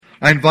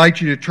I invite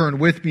you to turn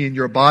with me in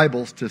your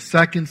Bibles to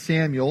 2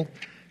 Samuel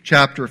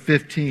chapter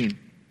 15.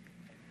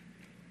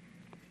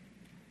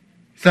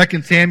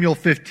 2 Samuel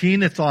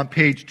 15, it's on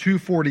page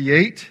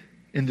 248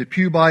 in the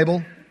Pew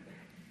Bible.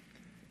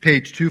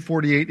 Page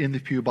 248 in the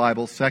Pew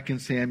Bible, 2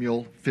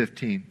 Samuel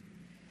 15.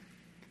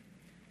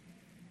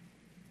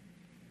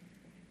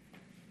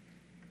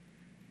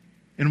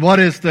 In what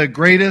is the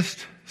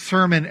greatest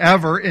sermon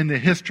ever in the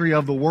history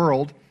of the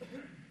world,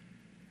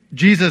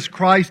 Jesus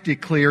Christ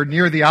declared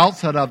near the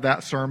outset of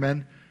that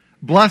sermon,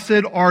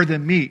 "Blessed are the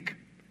meek,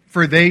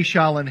 for they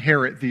shall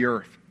inherit the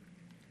earth."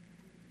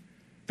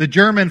 The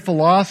German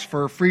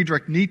philosopher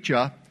Friedrich Nietzsche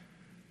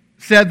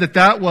said that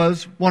that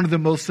was one of the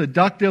most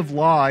seductive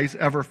lies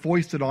ever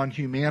foisted on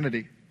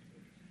humanity.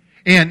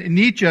 And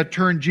Nietzsche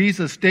turned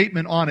Jesus'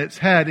 statement on its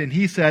head and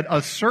he said,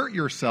 "Assert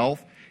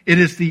yourself, it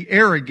is the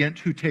arrogant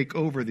who take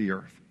over the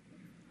earth."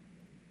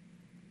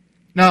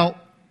 Now,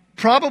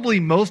 probably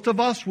most of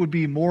us would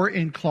be more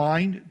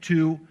inclined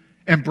to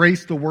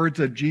embrace the words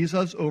of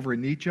Jesus over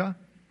Nietzsche.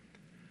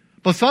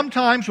 But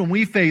sometimes when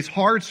we face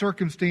hard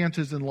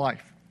circumstances in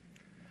life,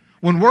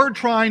 when we're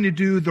trying to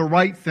do the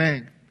right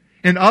thing,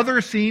 and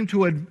others seem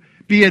to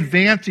be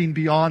advancing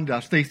beyond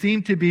us, they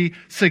seem to be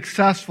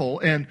successful,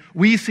 and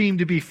we seem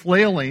to be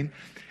flailing,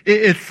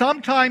 it's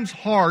sometimes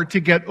hard to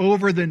get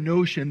over the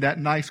notion that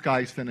nice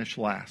guys finish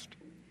last.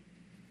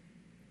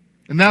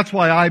 And that's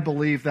why I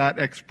believe that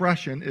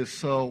expression is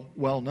so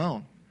well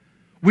known.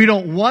 We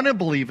don't want to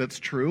believe it's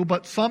true,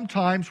 but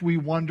sometimes we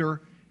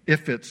wonder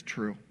if it's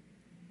true.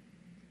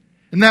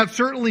 And that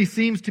certainly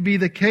seems to be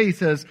the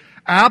case as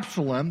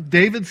Absalom,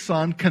 David's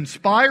son,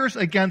 conspires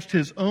against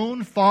his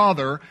own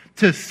father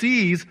to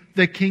seize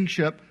the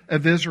kingship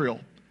of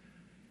Israel.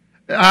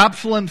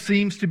 Absalom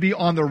seems to be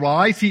on the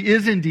rise. He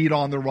is indeed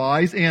on the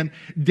rise. And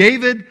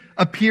David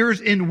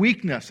appears in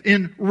weakness,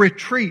 in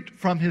retreat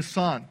from his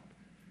son.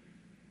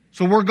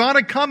 So we're going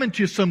to come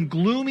into some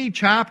gloomy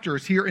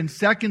chapters here in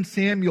 2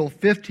 Samuel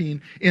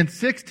 15 and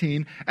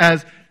 16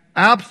 as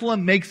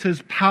Absalom makes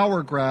his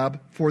power grab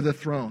for the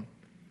throne.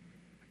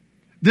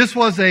 This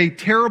was a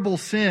terrible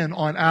sin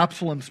on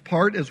Absalom's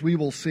part, as we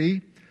will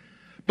see.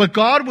 But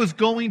God was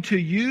going to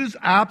use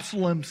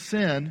Absalom's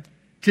sin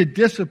to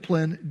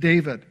discipline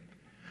David,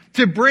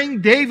 to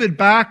bring David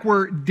back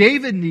where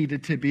David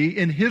needed to be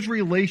in his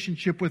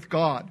relationship with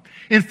God,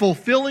 in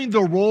fulfilling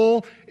the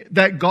role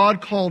that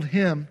God called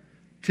him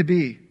to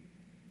be.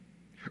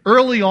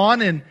 Early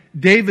on in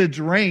David's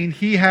reign,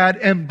 he had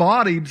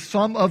embodied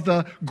some of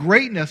the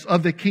greatness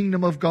of the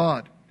kingdom of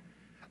God.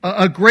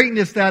 A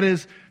greatness that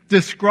is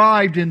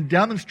described and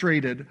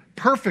demonstrated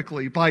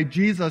perfectly by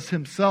Jesus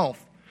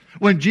himself.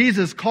 When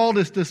Jesus called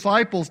his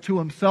disciples to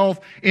himself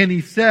and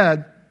he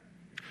said,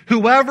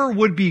 "Whoever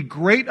would be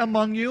great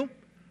among you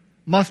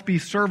must be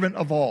servant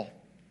of all.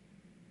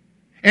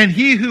 And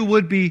he who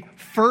would be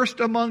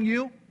first among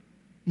you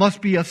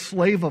must be a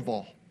slave of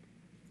all."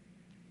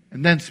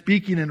 And then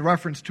speaking in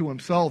reference to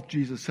himself,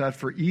 Jesus said,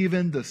 "For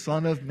even the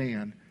Son of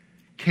Man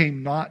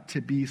came not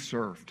to be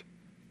served,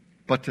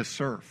 but to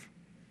serve,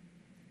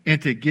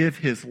 and to give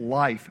his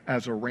life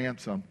as a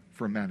ransom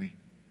for many."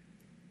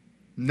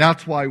 And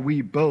that's why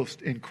we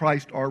boast in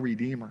Christ our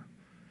Redeemer,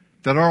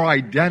 that our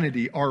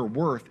identity, our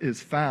worth is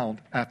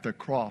found at the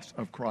cross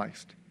of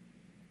Christ.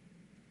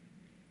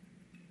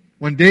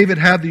 When David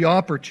had the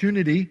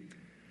opportunity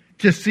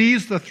to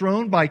seize the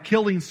throne by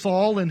killing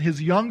Saul in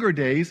his younger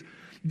days,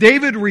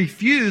 David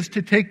refused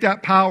to take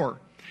that power.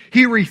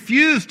 He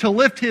refused to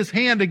lift his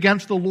hand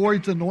against the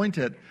Lord's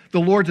anointed.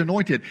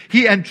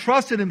 He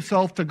entrusted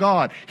himself to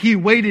God. He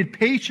waited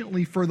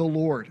patiently for the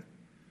Lord.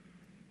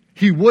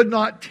 He would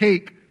not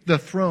take the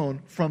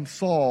throne from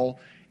Saul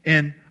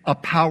in a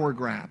power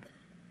grab.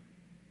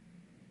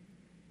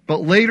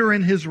 But later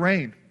in his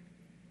reign,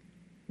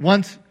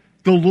 once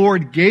the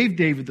Lord gave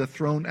David the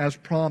throne as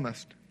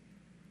promised,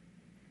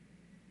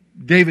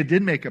 David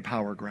did make a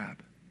power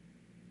grab.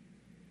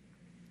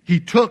 He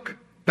took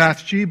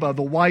Bathsheba,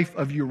 the wife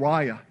of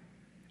Uriah,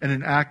 in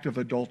an act of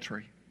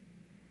adultery.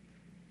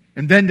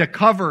 And then to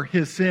cover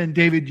his sin,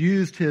 David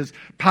used his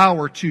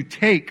power to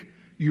take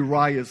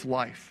Uriah's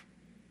life.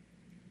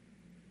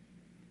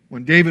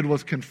 When David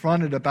was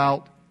confronted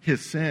about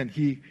his sin,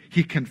 he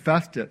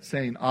confessed it,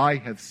 saying, "I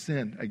have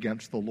sinned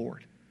against the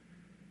Lord."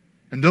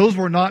 And those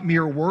were not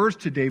mere words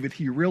to David.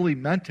 He really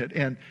meant it.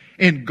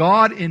 And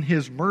God, in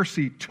his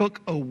mercy,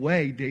 took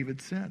away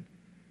David's sin.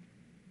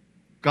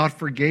 God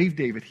forgave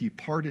David. He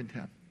pardoned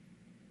him.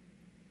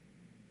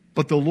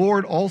 But the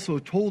Lord also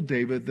told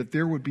David that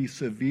there would be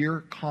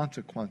severe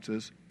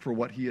consequences for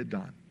what he had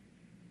done.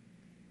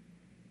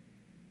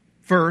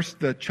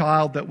 First, the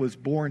child that was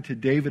born to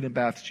David and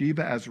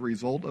Bathsheba as a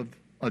result of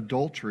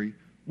adultery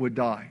would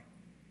die.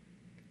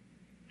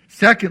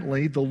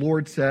 Secondly, the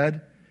Lord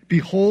said,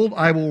 "Behold,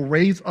 I will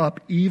raise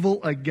up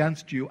evil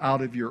against you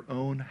out of your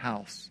own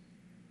house."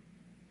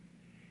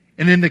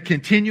 And in the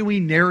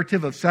continuing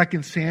narrative of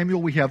 2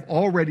 Samuel, we have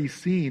already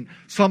seen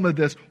some of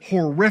this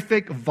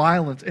horrific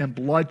violence and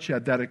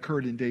bloodshed that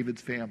occurred in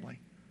David's family.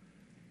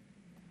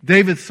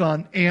 David's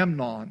son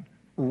Amnon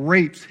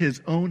rapes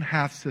his own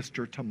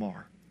half-sister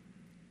Tamar,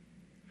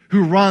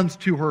 who runs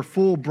to her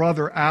full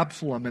brother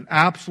Absalom, and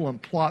Absalom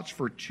plots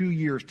for 2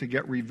 years to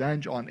get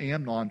revenge on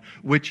Amnon,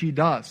 which he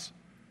does.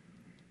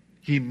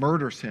 He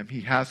murders him.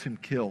 He has him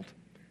killed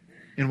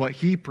in what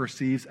he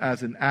perceives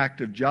as an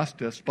act of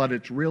justice, but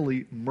it's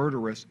really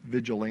murderous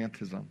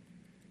vigilantism.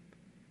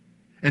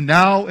 And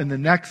now, in the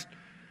next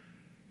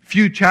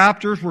few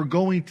chapters, we're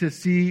going to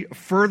see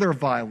further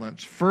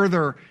violence,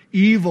 further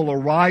evil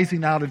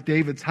arising out of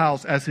David's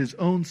house as his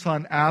own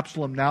son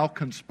Absalom now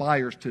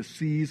conspires to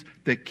seize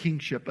the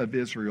kingship of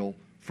Israel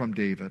from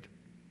David.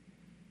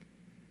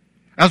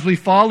 As we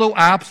follow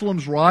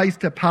Absalom's rise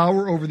to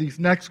power over these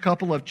next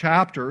couple of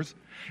chapters,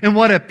 and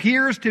what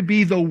appears to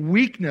be the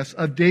weakness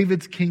of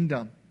David's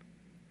kingdom,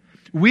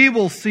 we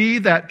will see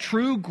that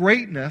true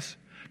greatness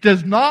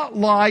does not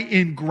lie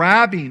in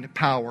grabbing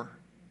power,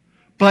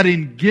 but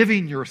in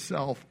giving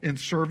yourself in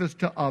service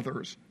to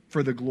others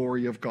for the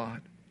glory of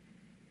God.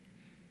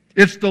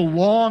 It's the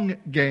long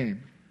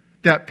game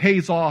that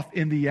pays off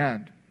in the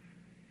end,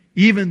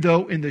 even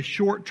though in the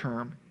short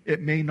term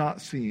it may not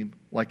seem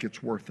like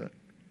it's worth it.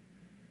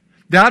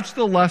 That's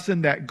the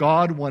lesson that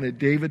God wanted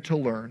David to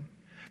learn.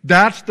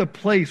 That's the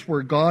place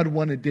where God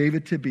wanted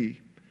David to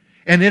be.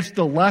 And it's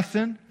the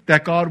lesson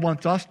that God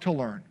wants us to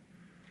learn.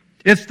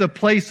 It's the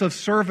place of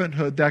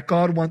servanthood that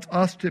God wants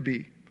us to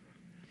be.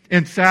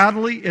 And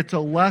sadly, it's a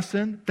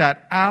lesson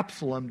that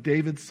Absalom,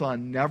 David's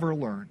son, never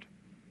learned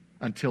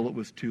until it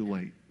was too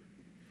late.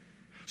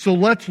 So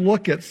let's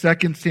look at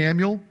 2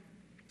 Samuel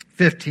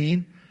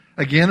 15.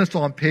 Again, it's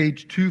on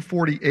page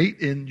 248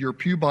 in your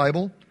Pew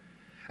Bible,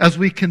 as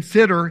we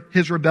consider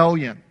his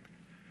rebellion.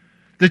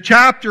 The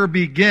chapter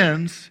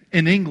begins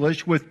in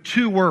English with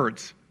 2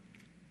 words.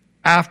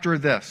 After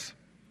this.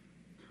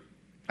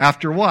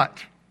 After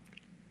what?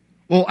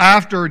 Well,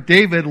 after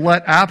David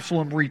let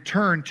Absalom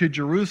return to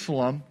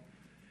Jerusalem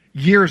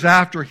years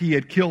after he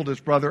had killed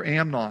his brother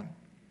Amnon.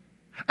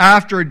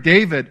 After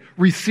David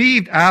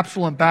received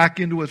Absalom back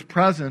into his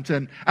presence,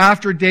 and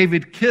after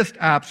David kissed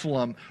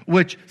Absalom,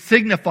 which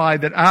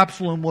signified that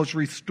Absalom was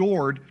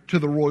restored to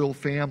the royal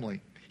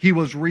family. He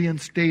was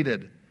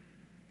reinstated.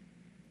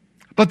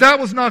 But that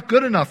was not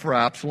good enough for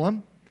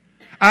Absalom.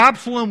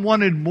 Absalom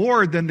wanted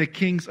more than the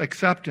king's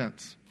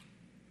acceptance.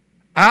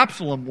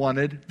 Absalom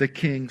wanted the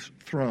king's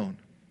throne.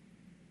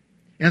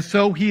 And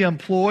so he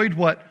employed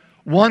what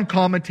one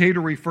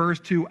commentator refers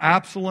to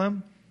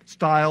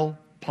Absalom-style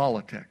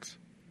politics.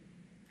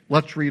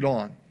 Let's read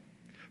on.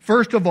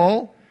 First of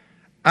all,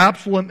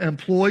 Absalom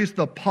employs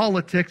the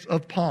politics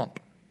of pomp.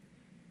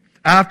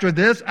 After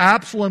this,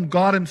 Absalom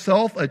got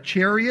himself a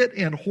chariot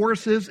and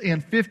horses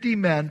and 50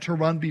 men to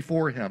run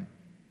before him.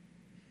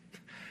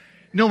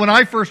 You know, when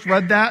I first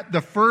read that,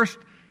 the first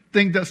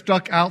thing that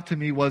stuck out to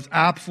me was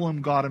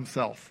Absalom got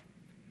himself.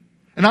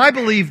 And I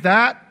believe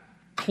that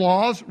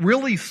clause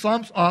really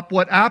sums up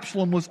what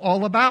Absalom was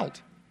all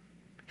about.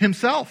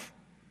 Himself.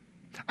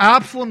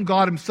 Absalom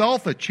got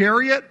himself a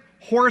chariot,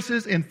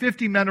 horses, and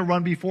 50 men to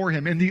run before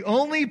him. And the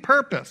only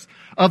purpose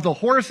of the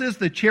horses,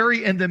 the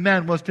chariot, and the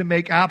men was to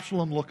make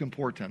Absalom look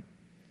important.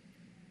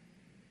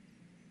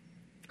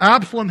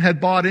 Absalom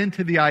had bought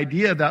into the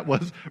idea that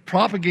was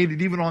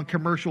propagated even on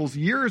commercials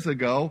years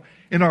ago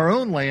in our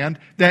own land,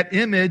 that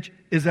image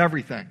is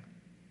everything.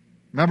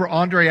 Remember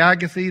Andre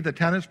Agassi, the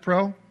tennis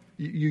pro?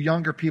 You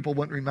younger people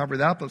wouldn't remember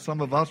that, but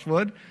some of us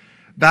would.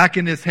 Back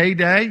in his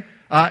heyday,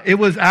 it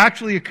was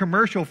actually a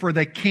commercial for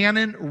the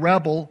Canon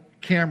Rebel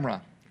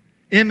camera.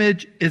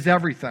 Image is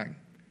everything.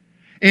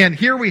 And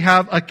here we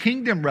have a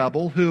kingdom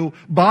rebel who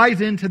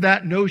buys into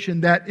that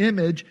notion that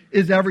image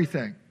is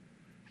everything.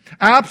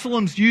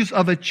 Absalom's use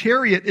of a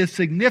chariot is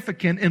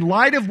significant in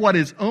light of what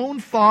his own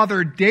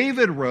father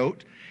David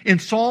wrote in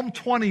Psalm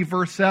 20,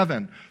 verse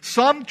 7.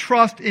 Some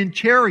trust in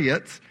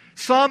chariots,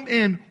 some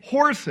in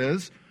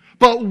horses,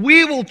 but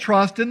we will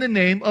trust in the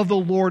name of the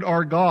Lord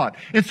our God.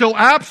 And so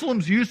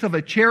Absalom's use of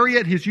a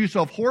chariot, his use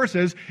of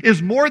horses,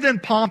 is more than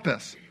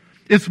pompous.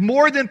 It's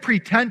more than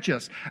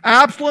pretentious.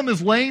 Absalom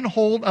is laying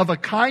hold of a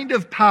kind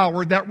of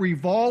power that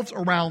revolves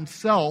around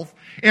self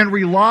and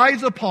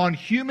relies upon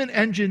human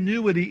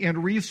ingenuity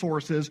and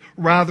resources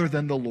rather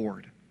than the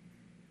Lord.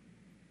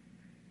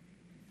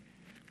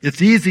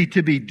 It's easy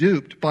to be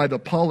duped by the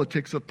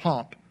politics of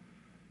pomp,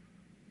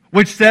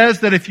 which says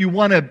that if you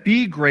want to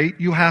be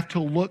great, you have to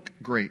look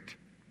great.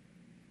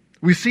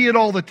 We see it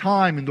all the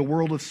time in the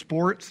world of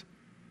sports,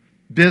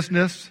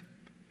 business,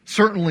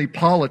 certainly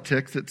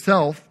politics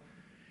itself,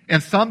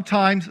 and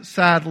sometimes,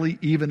 sadly,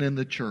 even in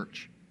the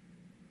church.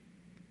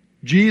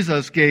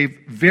 Jesus gave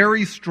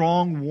very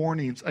strong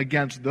warnings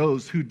against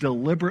those who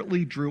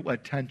deliberately drew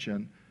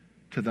attention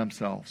to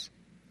themselves.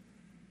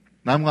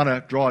 Now, I'm going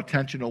to draw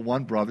attention to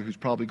one brother who's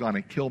probably going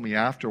to kill me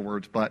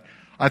afterwards, but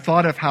I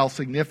thought of how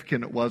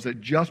significant it was that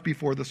just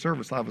before the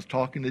service I was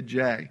talking to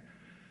Jay,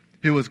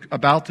 who was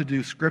about to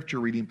do scripture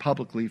reading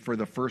publicly for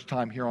the first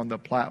time here on the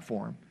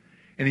platform.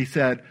 And he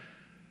said,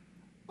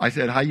 I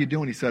said, how you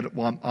doing? He said,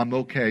 well, I'm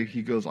okay.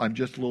 He goes, I'm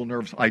just a little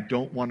nervous. I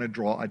don't want to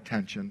draw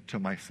attention to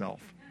myself.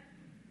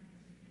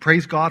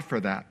 Praise God for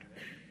that.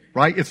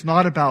 right? It's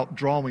not about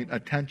drawing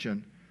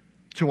attention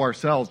to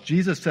ourselves.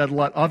 Jesus said,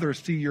 let others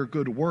see your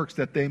good works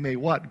that they may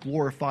what?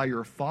 Glorify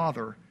your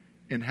Father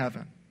in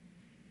heaven.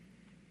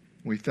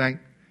 We thank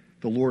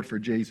the Lord for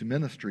Jay's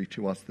ministry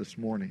to us this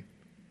morning.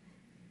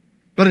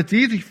 But it's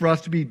easy for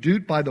us to be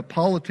duped by the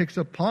politics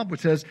of pomp, which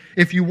says,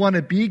 if you want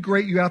to be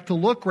great, you have to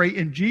look great.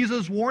 And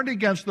Jesus warned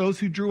against those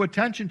who drew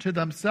attention to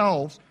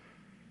themselves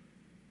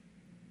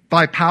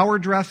by power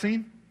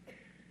dressing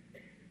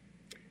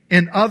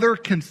and other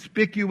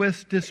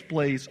conspicuous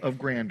displays of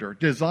grandeur,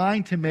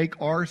 designed to make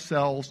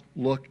ourselves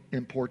look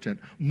important,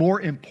 more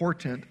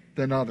important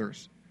than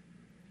others.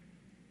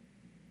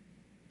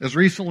 As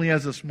recently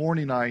as this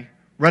morning, I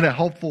read a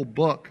helpful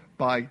book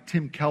by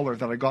Tim Keller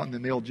that I got in the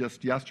mail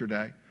just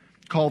yesterday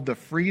called The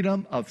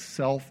Freedom of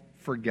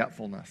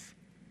Self-Forgetfulness.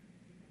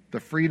 The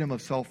Freedom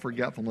of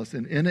Self-Forgetfulness.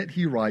 And in it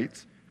he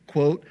writes,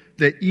 quote,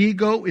 the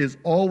ego is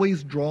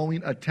always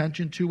drawing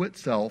attention to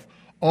itself,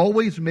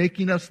 always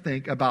making us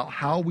think about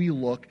how we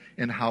look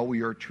and how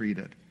we are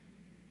treated,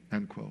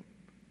 end quote.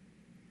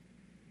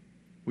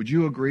 Would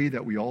you agree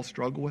that we all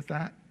struggle with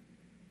that?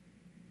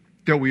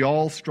 That we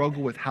all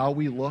struggle with how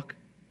we look,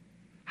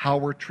 how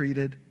we're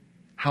treated,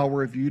 how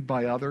we're viewed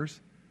by others?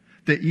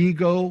 The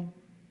ego,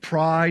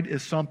 pride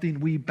is something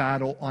we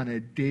battle on a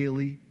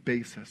daily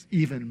basis,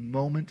 even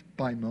moment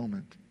by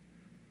moment.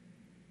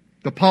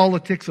 The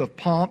politics of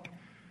pomp,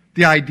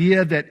 the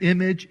idea that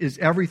image is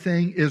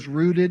everything, is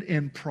rooted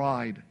in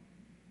pride.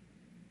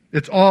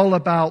 It's all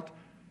about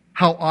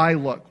how I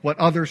look, what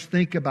others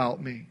think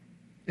about me,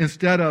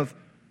 instead of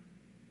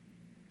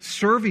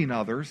serving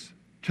others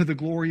to the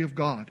glory of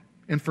God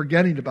and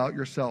forgetting about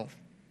yourself.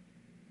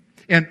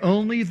 And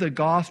only the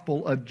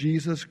gospel of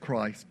Jesus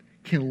Christ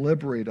can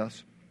liberate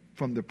us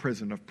from the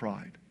prison of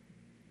pride.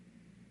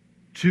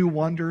 Two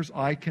wonders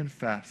I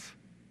confess: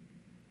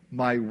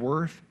 my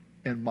worth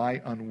and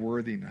my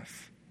unworthiness.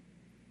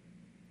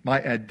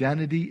 My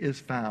identity is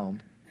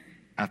found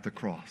at the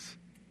cross.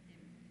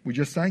 We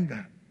just sang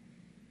that.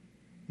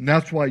 And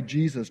that's why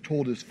Jesus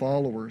told his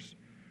followers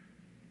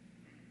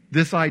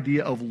this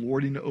idea of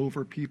lording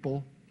over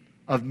people,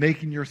 of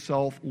making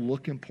yourself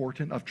look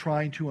important, of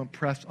trying to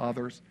impress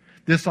others,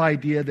 this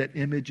idea that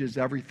image is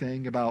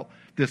everything, about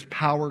this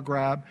power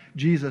grab.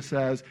 Jesus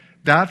says,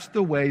 that's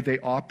the way they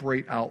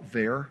operate out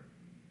there,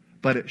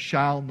 but it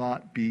shall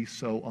not be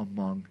so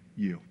among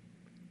you.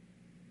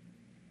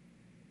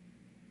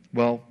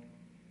 Well,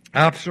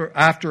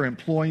 after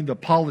employing the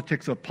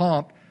politics of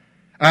pomp,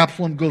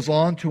 Absalom goes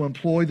on to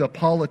employ the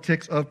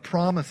politics of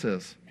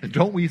promises. And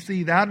don't we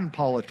see that in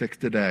politics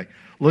today?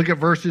 Look at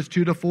verses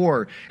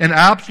 2-4. And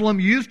Absalom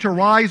used to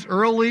rise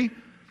early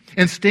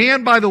and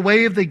stand by the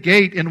way of the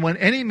gate. And when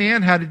any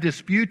man had a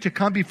dispute to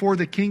come before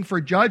the king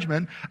for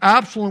judgment,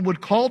 Absalom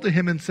would call to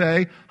him and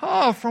say,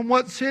 from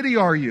what city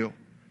are you?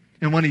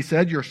 And when he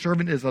said, your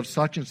servant is of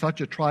such and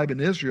such a tribe in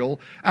Israel,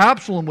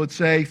 Absalom would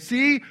say,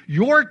 see,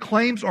 your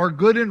claims are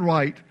good and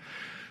right,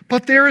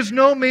 but there is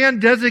no man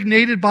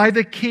designated by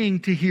the king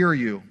to hear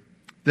you.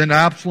 Then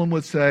Absalom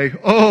would say,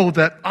 oh,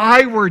 that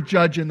I were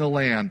judge in the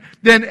land.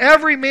 Then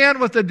every man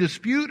with a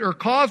dispute or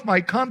cause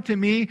might come to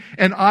me,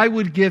 and I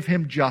would give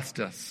him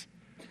justice.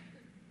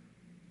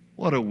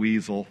 What a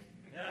weasel.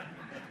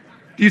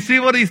 Do you see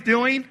what he's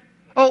doing?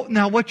 Oh,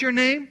 now what's your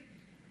name?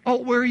 Oh,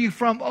 where are you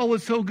from? Oh,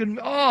 it's so good.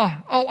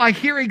 Oh, I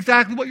hear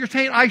exactly what you're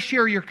saying. I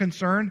share your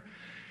concern.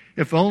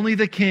 If only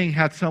the king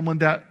had someone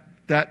that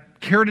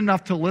cared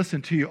enough to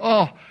listen to you.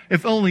 Oh,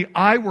 if only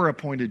I were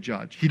appointed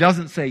judge. He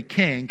doesn't say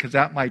king, because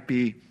that might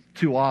be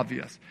too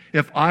obvious.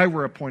 If I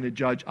were appointed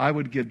judge, I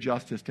would give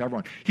justice to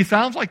everyone. He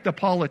sounds like the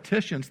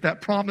politicians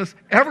that promise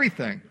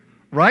everything,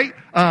 right?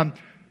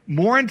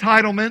 More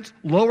entitlements,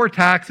 lower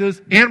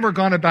taxes, and we're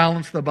going to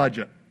balance the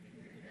budget.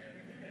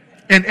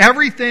 And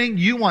everything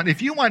you want.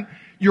 If you want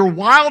your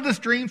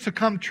wildest dreams to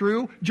come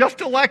true,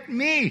 just elect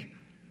me,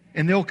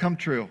 and they'll come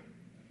true.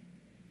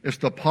 It's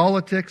the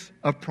politics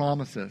of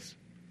promises.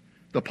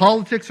 The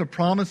politics of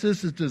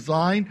promises is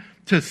designed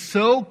to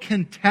sow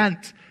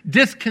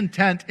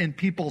discontent in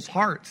people's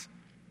hearts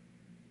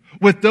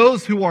with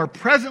those who are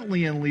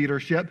presently in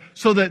leadership,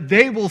 so that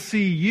they will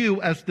see you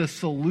as the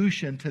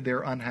solution to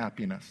their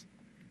unhappiness.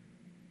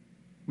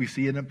 We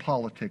see it in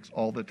politics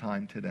all the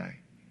time today.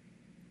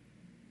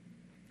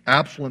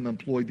 Absalom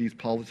employed these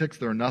politics.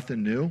 They're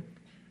nothing new.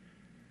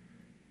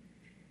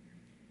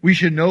 We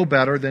should know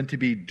better than to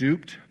be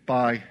duped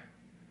by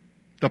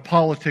the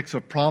politics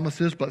of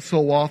promises, but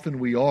so often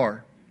we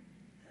are.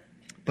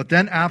 But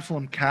then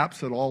Absalom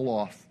caps it all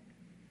off.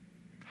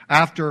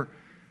 After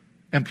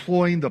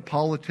employing the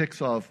politics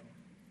of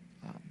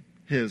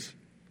his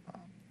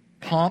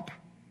pomp,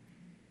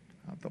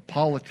 the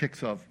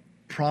politics of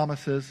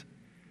promises,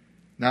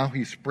 now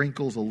he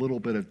sprinkles a little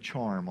bit of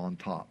charm on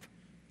top.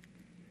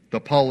 The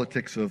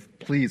politics of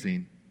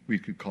pleasing, we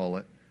could call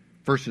it.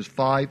 Verses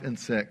 5 and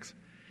 6.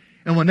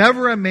 And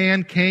whenever a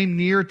man came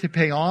near to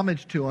pay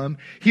homage to him,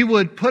 he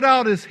would put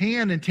out his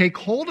hand and take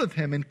hold of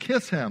him and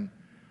kiss him.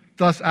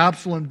 Thus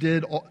Absalom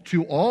did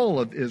to all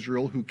of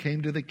Israel who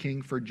came to the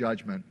king for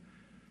judgment.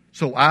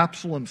 So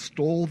Absalom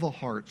stole the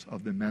hearts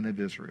of the men of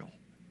Israel.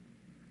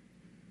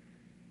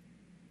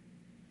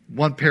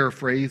 One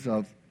paraphrase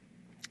of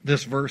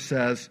this verse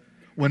says,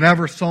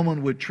 whenever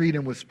someone would treat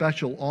him with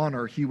special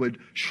honor, he would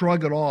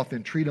shrug it off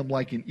and treat him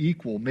like an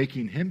equal,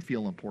 making him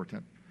feel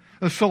important.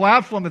 So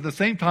Absalom at the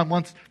same time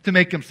wants to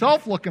make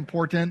himself look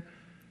important,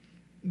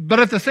 but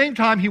at the same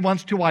time he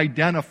wants to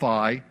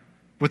identify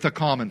with the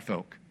common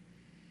folk.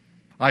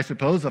 I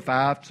suppose if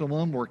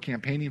Absalom were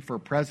campaigning for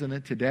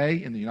president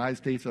today in the United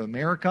States of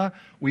America,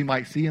 we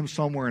might see him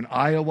somewhere in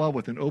Iowa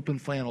with an open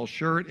flannel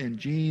shirt and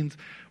jeans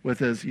with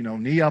his,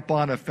 knee up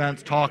on a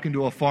fence talking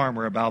to a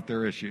farmer about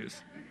their issues.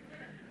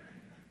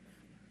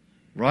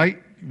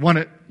 Right? You want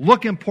to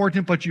look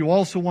important, but you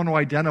also want to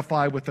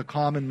identify with the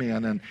common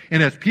man.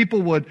 And as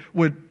people would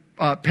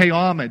pay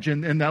homage,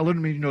 and that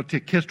literally means, to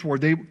kiss toward,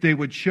 they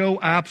would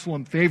show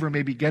Absalom favor,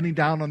 maybe getting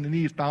down on the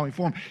knees, bowing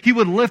for him. He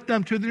would lift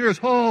them to their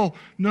ears. Oh,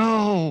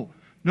 no,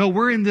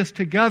 we're in this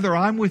together.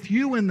 I'm with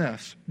you in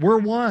this. We're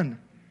one.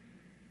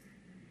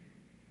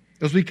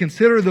 As we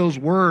consider those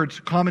words,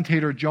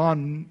 commentator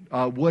John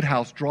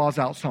Woodhouse draws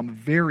out some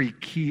very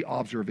key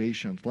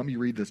observations. Let me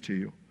read this to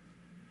you.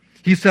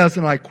 He says,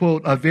 and I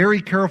quote, a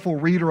very careful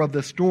reader of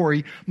the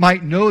story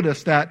might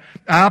notice that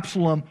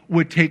Absalom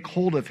would take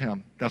hold of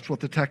him. That's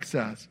what the text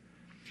says.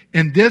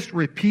 And this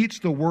repeats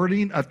the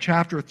wording of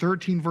chapter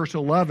 13, verse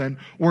 11,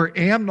 where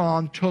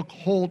Amnon took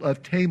hold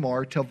of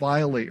Tamar to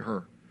violate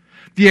her.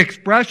 The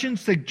expression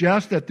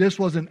suggests that this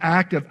was an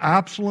act of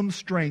Absalom's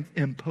strength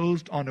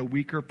imposed on a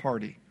weaker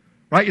party.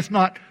 Right? It's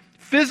not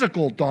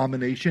physical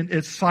domination,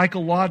 it's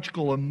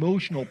psychological,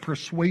 emotional,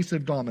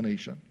 persuasive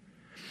domination.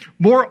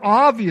 More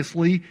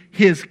obviously,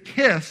 his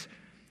kiss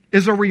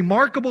is a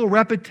remarkable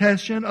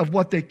repetition of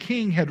what the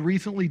king had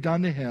recently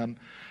done to him.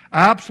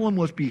 Absalom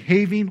was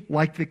behaving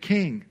like the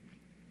king.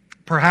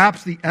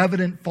 Perhaps the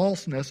evident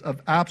falseness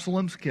of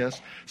Absalom's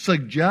kiss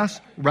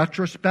suggests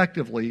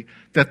retrospectively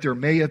that there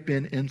may have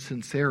been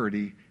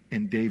insincerity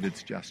in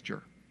David's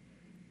gesture.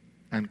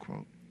 End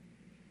quote.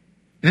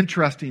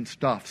 Interesting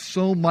stuff.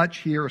 So much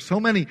here,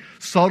 so many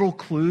subtle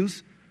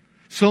clues,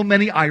 so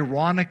many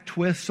ironic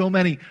twists, so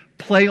many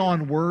play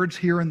on words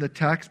here in the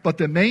text. But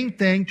the main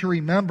thing to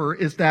remember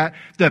is that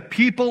the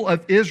people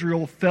of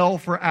Israel fell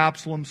for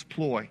Absalom's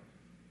ploy.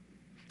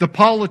 The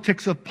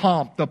politics of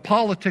pomp, the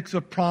politics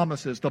of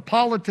promises, the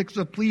politics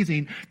of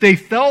pleasing, they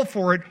fell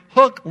for it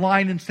hook,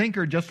 line, and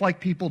sinker, just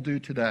like people do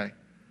today.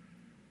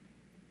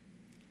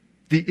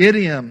 The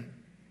idiom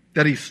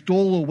that he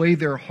stole away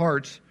their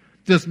hearts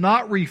does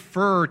not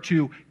refer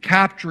to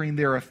capturing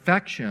their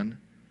affection,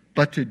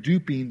 but to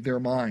duping their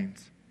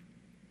minds.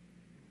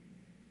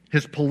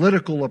 His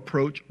political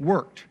approach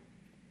worked.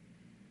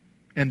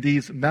 And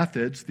these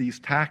methods, these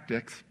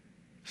tactics,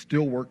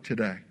 still work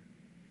today.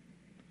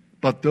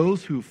 But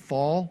those who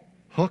fall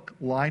hook,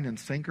 line, and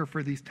sinker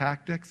for these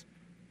tactics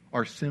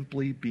are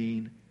simply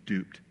being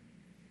duped,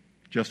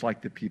 just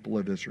like the people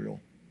of Israel.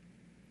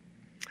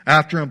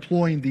 After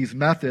employing these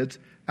methods,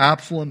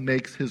 Absalom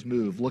makes his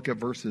move. Look at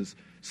verses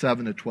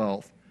 7 to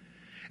 12.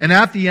 And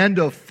at the end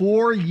of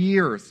 4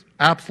 years,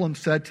 Absalom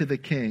said to the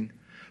king,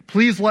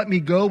 please let me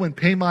go and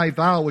pay my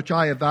vow, which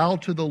I have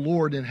vowed to the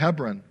Lord in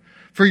Hebron.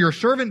 For your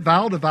servant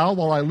vowed a vow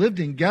while I lived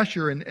in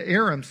Geshur in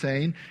Aram,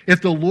 saying,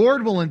 if the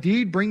Lord will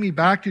indeed bring me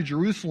back to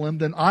Jerusalem,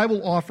 then I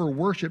will offer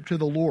worship to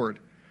the Lord.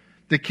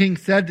 The king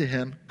said to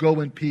him,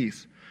 go in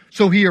peace.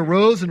 So he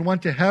arose and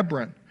went to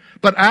Hebron.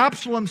 But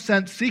Absalom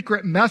sent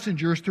secret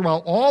messengers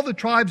throughout all the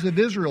tribes of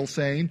Israel,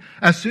 saying,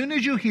 as soon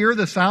as you hear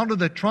the sound of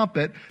the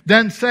trumpet,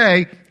 then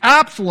say,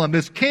 Absalom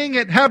is king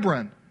at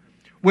Hebron.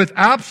 With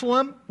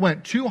Absalom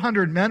went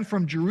 200 men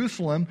from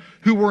Jerusalem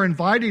who were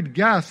invited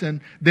guests,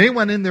 and they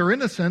went in their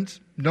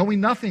innocence,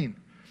 knowing nothing.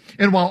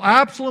 And while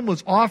Absalom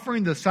was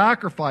offering the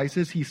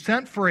sacrifices, he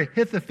sent for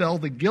Ahithophel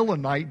the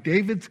Gilonite,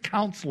 David's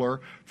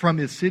counselor, from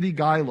his city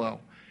Gilo.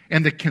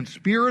 And the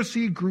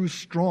conspiracy grew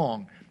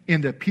strong,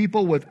 and the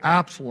people with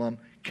Absalom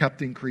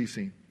kept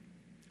increasing.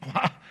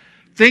 Wow.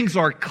 Things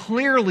are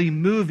clearly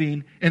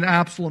moving in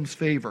Absalom's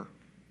favor.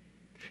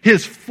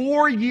 His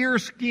 4-year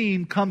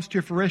scheme comes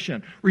to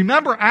fruition.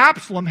 Remember,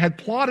 Absalom had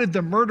plotted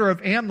the murder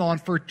of Amnon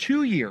for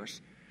 2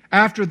 years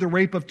after the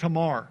rape of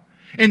Tamar.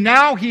 And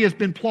now he has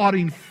been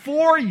plotting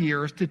 4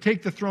 years to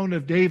take the throne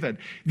of David.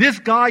 This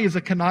guy is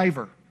a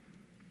conniver.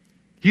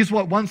 He's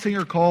what one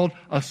singer called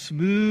a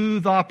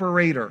smooth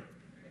operator,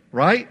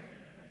 right?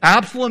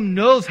 Absalom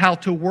knows how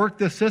to work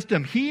the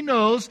system. He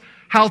knows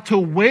how to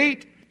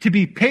wait, to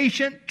be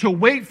patient, to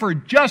wait for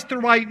just the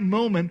right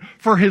moment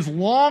for his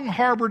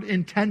long-harbored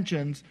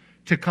intentions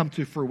to come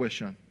to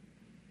fruition.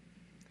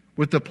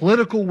 With the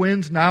political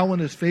winds now in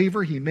his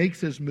favor, he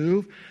makes his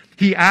move.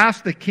 He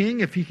asks the king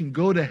if he can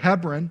go to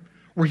Hebron,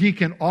 where he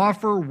can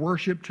offer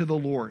worship to the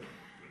Lord.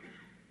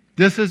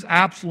 This is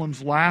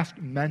Absalom's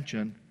last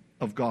mention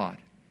of God.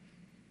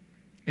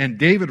 And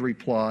David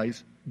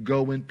replies,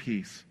 go in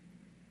peace.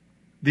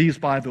 These,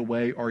 by the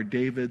way, are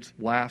David's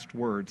last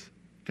words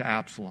to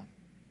Absalom.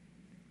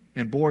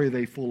 And boy, are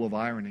they full of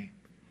irony.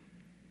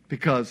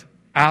 Because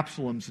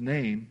Absalom's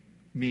name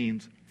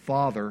means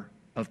father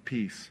of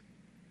peace.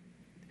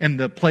 And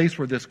the place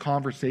where this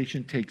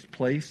conversation takes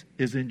place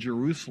is in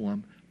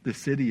Jerusalem, the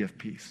city of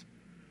peace.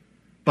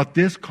 But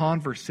this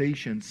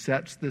conversation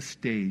sets the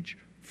stage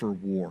for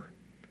war.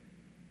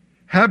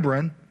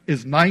 Hebron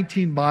is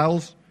 19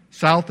 miles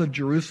south of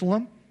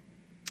Jerusalem.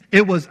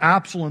 It was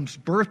Absalom's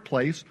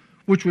birthplace,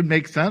 which would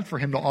make sense for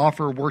him to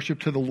offer worship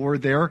to the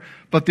Lord there.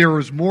 But there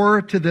is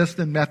more to this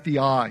than met the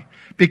eye,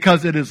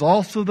 because it is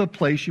also the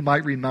place, you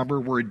might remember,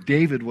 where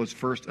David was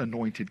first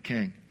anointed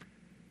king.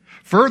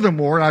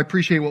 Furthermore, I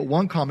appreciate what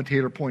one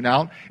commentator pointed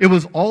out, it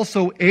was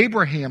also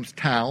Abraham's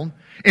town,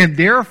 and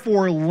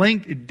therefore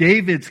linked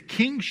David's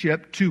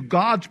kingship to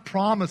God's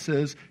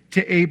promises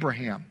to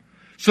Abraham.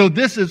 So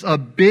this is a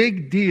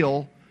big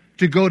deal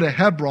to go to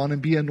Hebron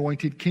and be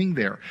anointed king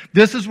there.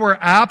 This is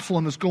where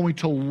Absalom is going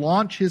to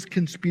launch his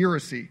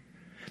conspiracy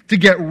to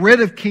get rid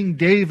of King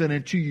David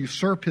and to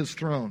usurp his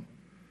throne.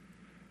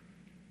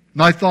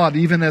 And I thought,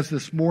 even as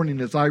this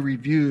morning, as I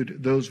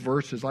reviewed those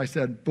verses, I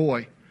said,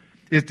 boy,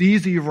 it's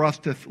easy for us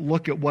to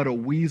look at what a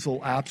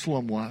weasel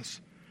Absalom was.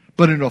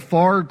 But in a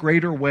far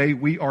greater way,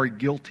 we are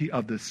guilty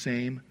of the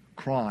same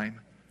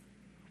crime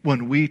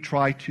when we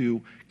try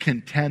to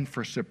contend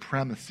for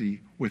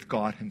supremacy with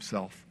God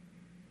himself.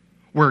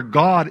 Where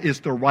God is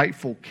the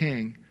rightful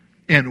king,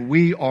 and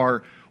we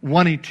are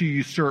wanting to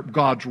usurp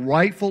God's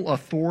rightful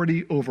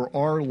authority over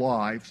our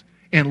lives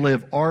and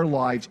live our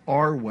lives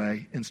our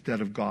way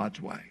instead of God's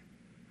way.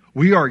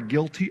 We are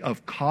guilty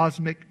of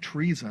cosmic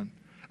treason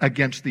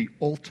against the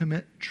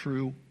ultimate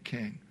true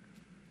king.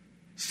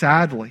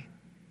 Sadly,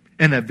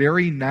 in a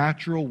very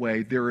natural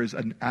way, there is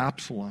an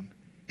Absalom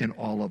in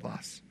all of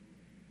us.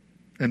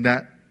 And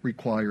that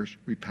requires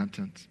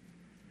repentance.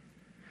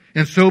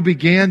 And so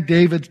began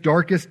David's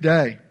darkest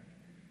day.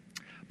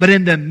 But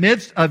in the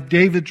midst of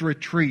David's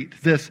retreat,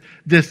 this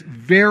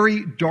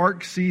very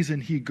dark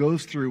season he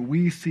goes through,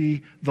 we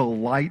see the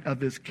light of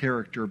his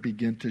character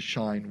begin to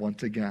shine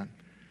once again.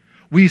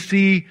 We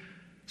see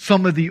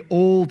some of the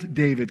old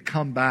David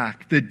come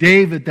back, the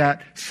David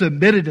that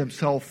submitted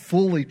himself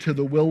fully to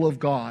the will of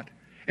God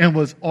and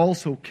was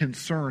also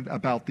concerned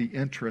about the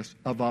interests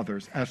of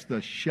others as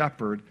the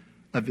shepherd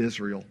of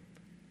Israel.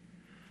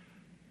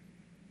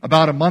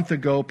 About a month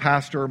ago,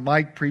 Pastor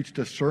Mike preached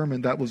a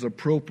sermon that was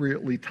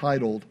appropriately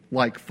titled,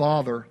 Like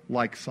Father,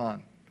 Like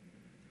Son.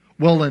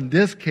 Well, in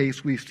this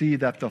case, we see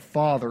that the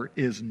Father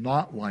is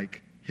not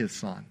like his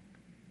Son.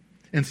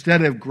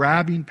 Instead of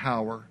grabbing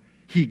power,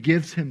 he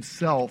gives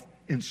himself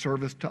in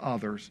service to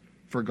others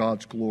for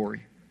God's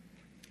glory.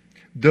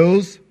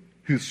 Those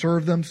who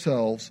serve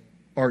themselves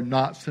are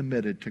not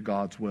submitted to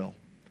God's will.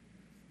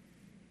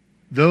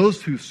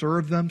 Those who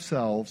serve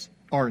themselves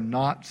are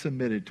not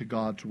submitted to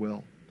God's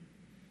will.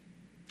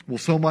 Well,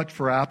 so much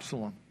for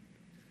Absalom.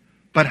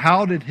 But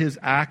how did his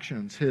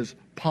actions, his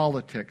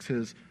politics,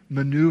 his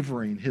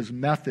maneuvering, his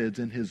methods,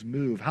 and his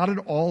move, how did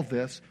all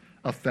this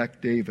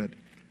affect David?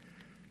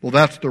 Well,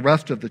 that's the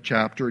rest of the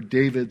chapter,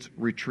 David's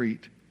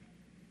retreat.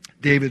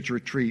 David's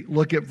retreat.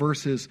 Look at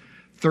verses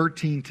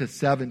 13 to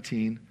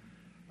 17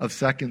 of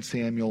 2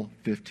 Samuel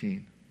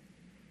 15.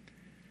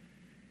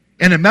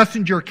 And a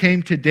messenger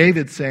came to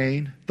David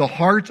saying, the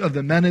hearts of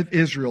the men of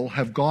Israel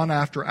have gone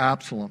after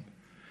Absalom.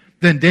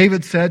 Then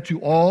David said to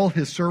all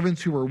his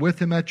servants who were with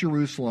him at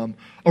Jerusalem,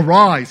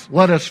 arise,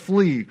 let us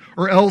flee,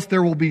 or else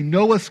there will be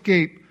no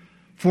escape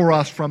for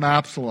us from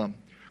Absalom.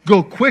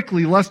 Go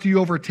quickly, lest he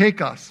overtake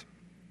us.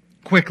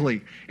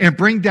 Quickly, and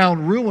bring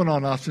down ruin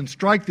on us, and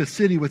strike the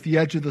city with the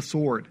edge of the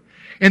sword.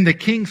 And the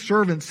king's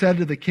servant said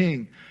to the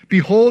king,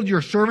 behold,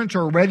 your servants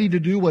are ready to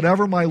do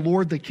whatever my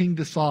lord the king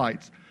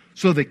decides.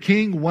 So the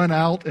king went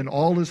out and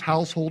all his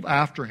household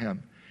after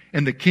him.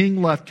 And the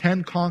king left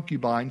 10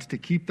 concubines to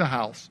keep the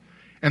house.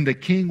 And the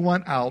king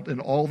went out and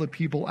all the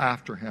people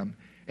after him.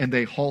 And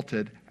they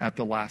halted at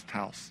the last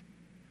house,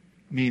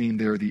 meaning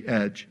they're the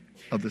edge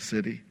of the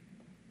city.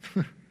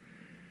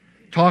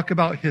 Talk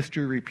about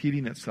history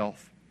repeating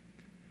itself.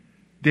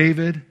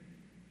 David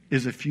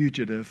is a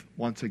fugitive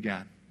once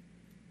again.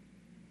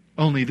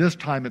 Only this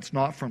time it's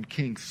not from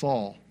King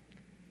Saul.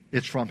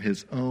 It's from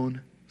his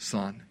own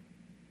son.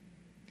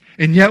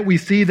 And yet we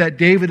see that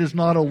David is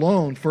not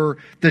alone, for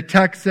the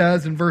text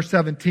says in verse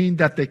 17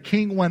 that the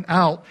king went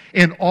out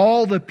and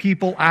all the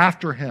people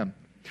after him.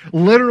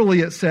 Literally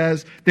it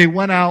says they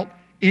went out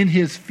in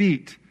his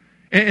feet.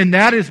 And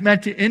that is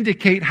meant to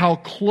indicate how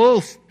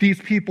close these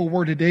people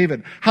were to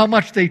David, how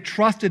much they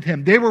trusted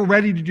him. They were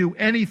ready to do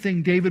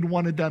anything David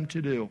wanted them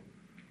to do.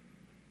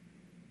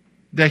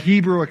 The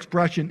Hebrew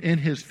expression in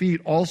his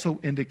feet also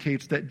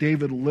indicates that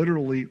David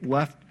literally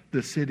left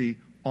the city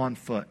on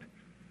foot.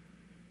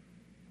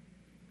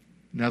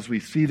 And as we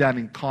see that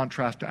in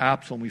contrast to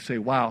Absalom, we say,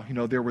 wow,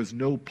 there was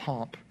no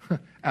pomp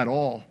at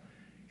all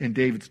in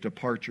David's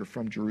departure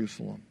from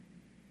Jerusalem.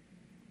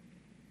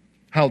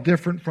 How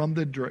different from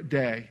the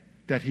day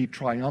that he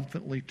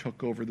triumphantly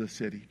took over the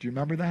city. Do you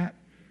remember that?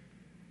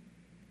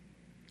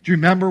 Do you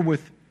remember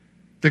with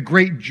the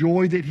great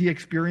joy that he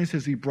experienced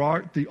as he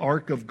brought the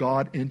ark of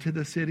God into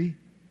the city?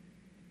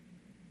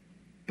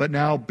 But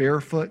now,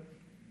 barefoot,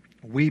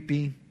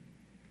 weeping,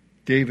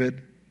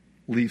 David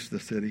leaves the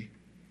city.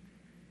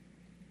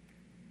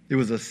 It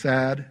was a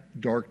sad,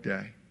 dark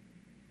day.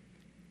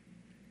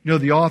 You know,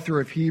 the author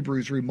of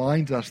Hebrews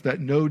reminds us that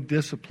no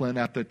discipline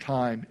at the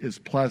time is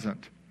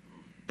pleasant,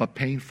 but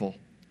painful.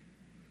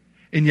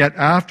 And yet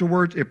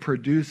afterwards it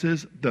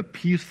produces the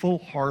peaceful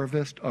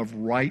harvest of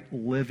right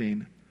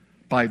living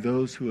by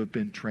those who have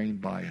been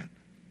trained by it.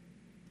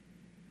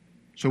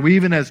 So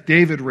even as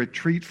David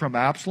retreats from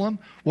Absalom,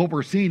 what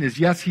we're seeing is,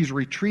 yes, he's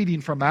retreating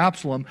from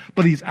Absalom,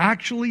 but he's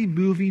actually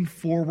moving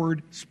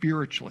forward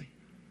spiritually.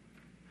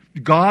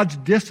 God's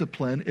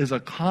discipline is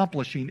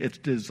accomplishing its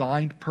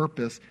designed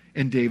purpose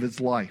in David's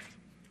life.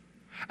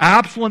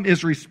 Absalom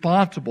is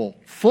responsible,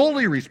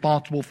 fully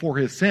responsible for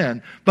his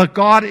sin, but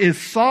God is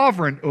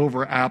sovereign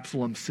over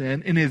Absalom's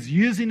sin and is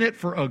using it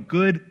for a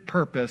good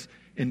purpose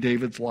in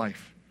David's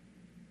life.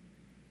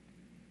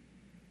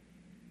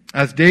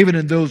 As David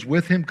and those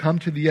with him come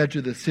to the edge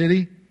of the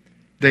city,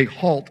 they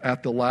halt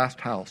at the last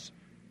house.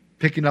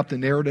 Picking up the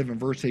narrative in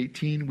verse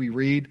 18, we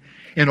read,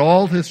 "And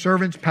all his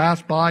servants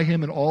passed by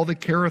him, and all the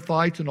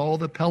Kerethites, and all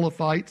the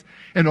Pelethites,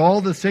 and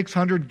all the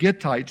 600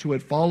 Gittites who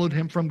had followed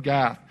him from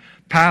Gath,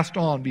 passed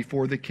on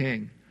before the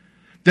king.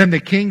 Then the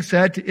king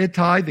said to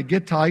Ittai the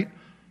Gittite,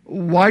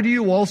 'Why do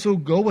you also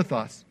go with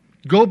us?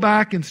 Go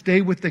back and stay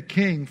with the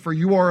king, for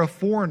you are a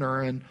foreigner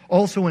and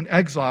also an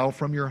exile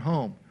from your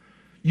home.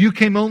 You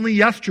came only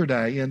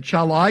yesterday, and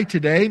shall I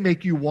today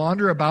make you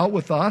wander about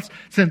with us,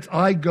 since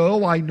I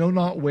go I know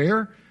not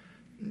where?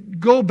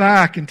 Go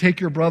back and take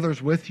your brothers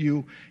with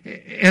you,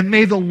 and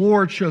may the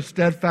Lord show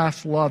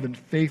steadfast love and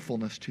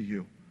faithfulness to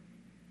you.'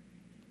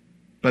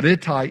 But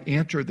Ittai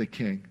answered the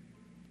king,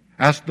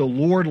 'As the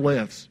Lord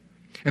lives,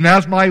 and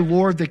as my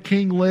lord the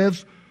king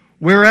lives,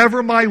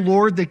 wherever my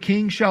lord the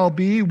king shall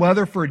be,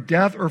 whether for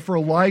death or for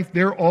life,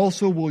 there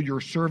also will your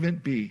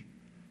servant be.'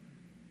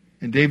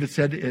 And David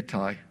said to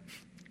Ittai,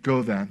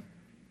 'Go then,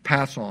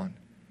 pass on.'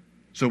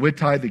 So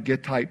Ittai the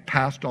Gittite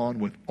passed on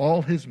with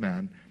all his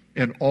men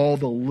and all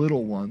the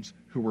little ones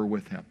who were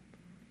with him,"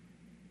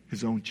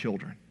 his own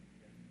children.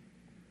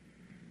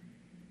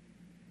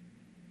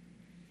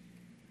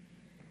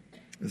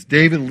 As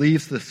David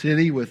leaves the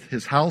city with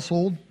his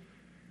household,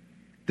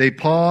 they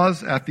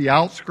pause at the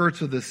outskirts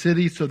of the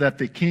city so that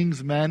the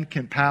king's men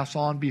can pass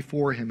on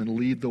before him and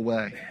lead the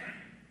way.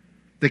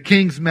 The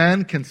king's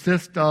men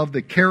consist of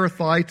the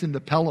Kerethites and the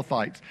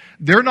Pelethites.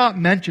 They're not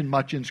mentioned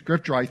much in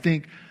Scripture. I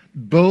think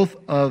both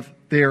of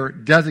their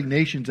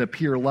designations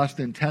appear less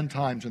than 10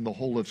 times in the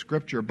whole of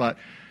Scripture. But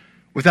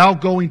without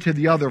going to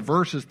the other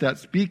verses that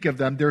speak of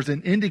them, there's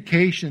an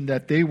indication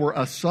that they were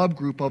a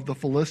subgroup of the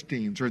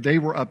Philistines, or they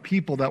were a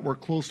people that were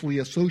closely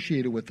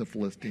associated with the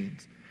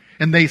Philistines.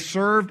 And they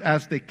served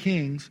as the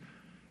king's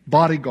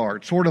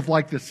bodyguard, sort of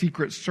like the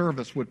Secret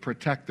Service would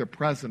protect the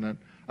president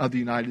of the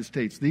United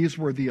States. These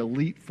were the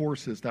elite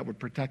forces that would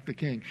protect the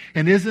king.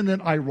 And isn't it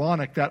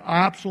ironic that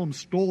Absalom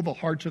stole the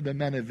hearts of the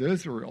men of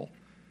Israel,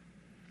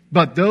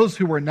 but those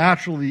who were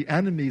naturally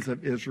enemies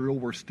of Israel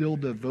were still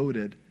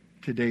devoted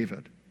to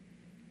David?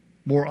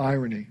 More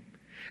irony.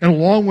 And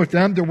along with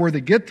them, there were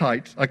the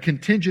Gittites, a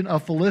contingent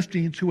of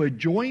Philistines who had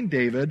joined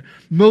David,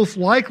 most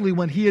likely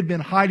when he had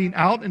been hiding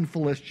out in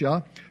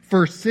Philistia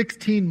for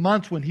 16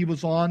 months when he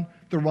was on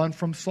the run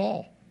from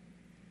Saul.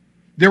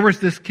 There was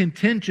this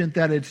contingent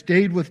that had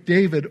stayed with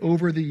David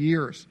over the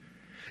years.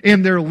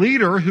 And their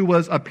leader, who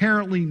was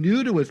apparently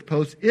new to his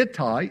post,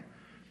 Ittai,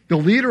 the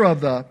leader of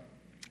the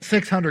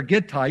 600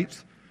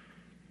 Gittites,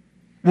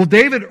 well,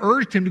 David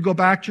urged him to go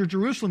back to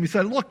Jerusalem. He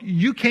said, "Look,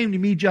 you came to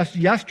me just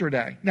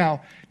yesterday."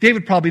 Now,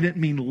 David probably didn't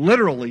mean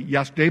literally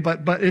yesterday,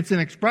 but it's an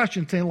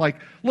expression saying like,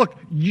 "Look,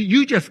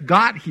 you just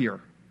got here.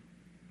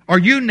 Are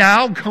you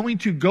now going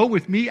to go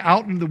with me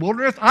out in the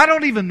wilderness? I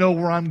don't even know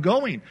where I'm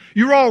going.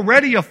 You're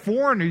already a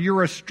foreigner.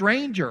 You're a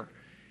stranger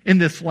in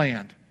this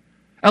land.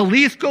 At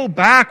least go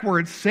back where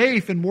it's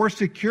safe and more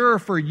secure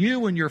for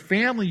you and your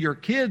family, your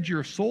kids,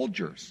 your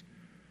soldiers."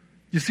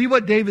 You see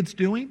what David's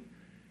doing?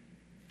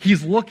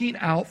 He's looking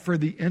out for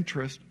the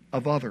interest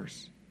of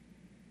others.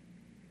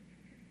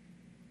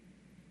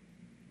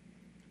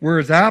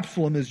 Whereas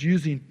Absalom is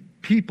using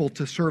people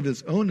to serve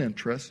his own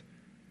interests,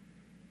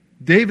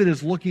 David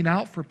is looking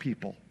out for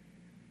people.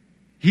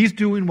 He's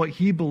doing what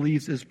he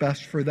believes is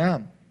best for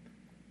them.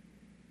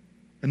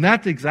 And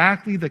that's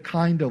exactly the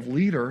kind of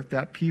leader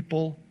that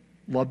people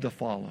love to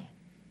follow.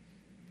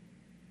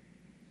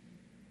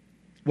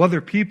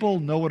 Whether people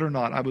know it or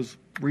not, I was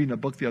reading a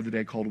book the other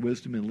day called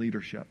Wisdom in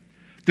Leadership.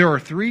 There are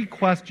 3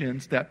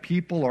 questions that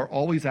people are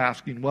always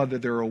asking, whether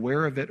they're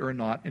aware of it or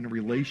not, in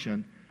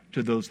relation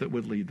to those that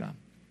would lead them.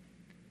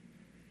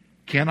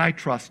 Can I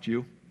trust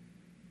you?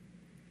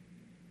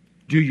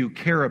 Do you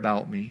care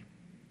about me?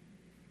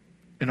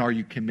 And are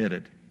you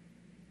committed?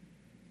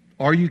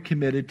 Are you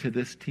committed to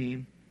this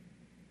team?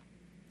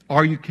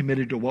 Are you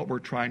committed to what we're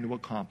trying to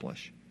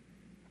accomplish?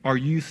 Are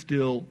you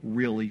still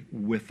really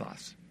with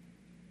us?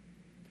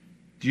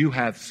 Do you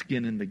have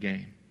skin in the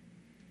game?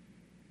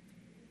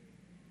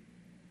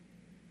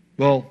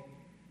 Well,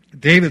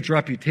 David's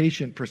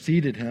reputation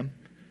preceded him.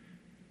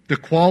 The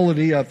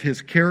quality of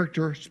his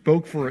character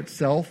spoke for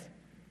itself.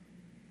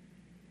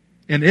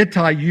 And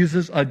Ittai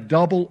uses a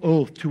double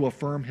oath to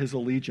affirm his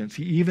allegiance.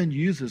 He even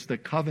uses the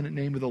covenant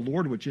name of the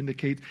Lord, which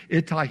indicates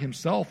Ittai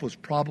himself was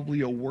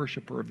probably a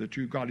worshiper of the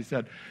true God. He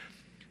said,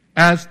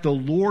 as the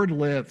Lord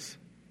lives,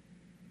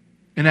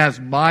 and as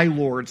my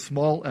Lord,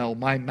 small l,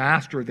 my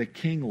master, the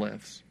king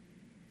lives,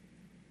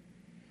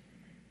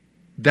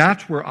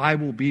 that's where I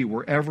will be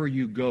wherever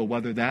you go,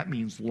 whether that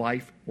means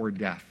life or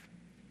death.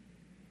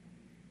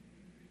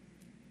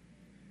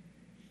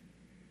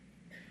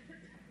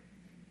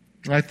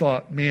 And I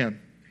thought, man,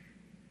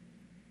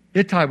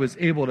 Ittai was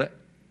able to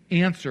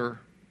answer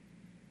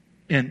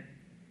an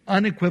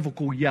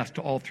unequivocal yes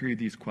to all three of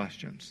these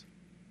questions.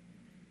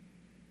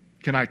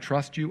 Can I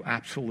trust you?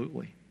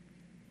 Absolutely.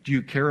 Do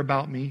you care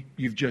about me?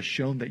 You've just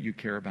shown that you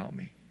care about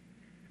me.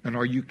 And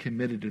are you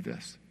committed to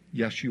this?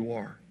 Yes, you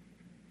are.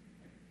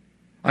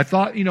 I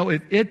thought,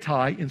 if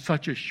Ittai, in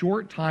such a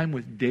short time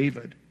with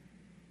David,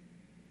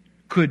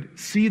 could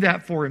see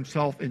that for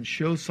himself and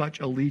show such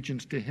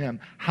allegiance to him,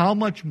 how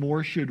much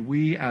more should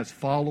we as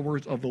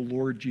followers of the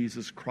Lord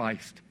Jesus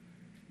Christ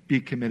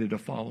be committed to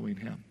following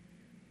him?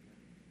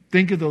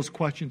 Think of those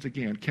questions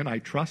again. Can I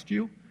trust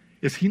you?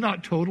 Is he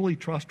not totally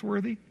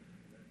trustworthy?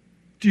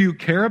 Do you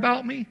care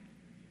about me?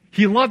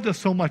 He loved us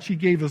so much he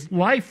gave his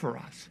life for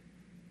us.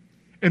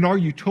 And are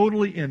you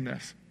totally in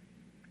this?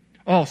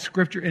 Oh,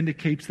 Scripture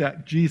indicates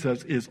that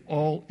Jesus is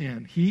all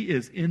in. He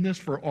is in this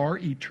for our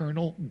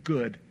eternal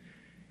good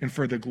and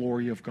for the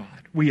glory of God.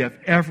 We have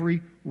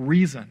every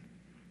reason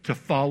to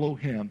follow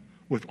him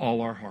with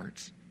all our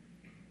hearts.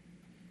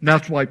 And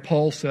that's why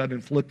Paul said in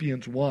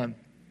Philippians 1,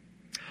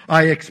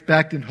 I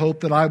expect and hope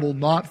that I will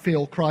not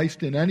fail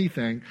Christ in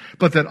anything,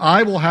 but that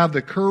I will have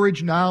the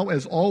courage now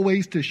as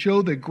always to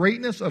show the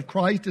greatness of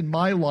Christ in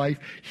my life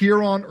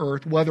here on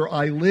earth, whether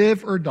I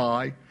live or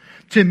die.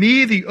 To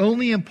me, the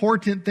only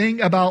important thing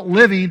about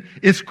living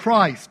is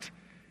Christ,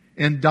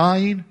 and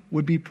dying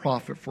would be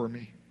profit for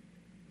me.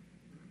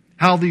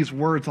 How these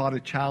words ought to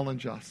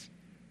challenge us.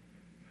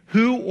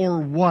 Who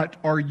or what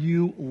are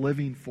you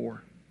living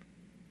for?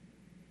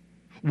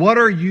 What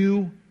are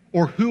you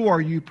or who are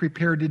you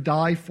prepared to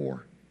die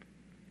for?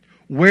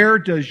 Where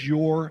does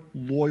your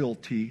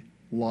loyalty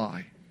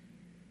lie?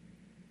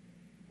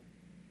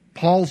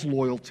 Paul's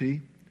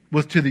loyalty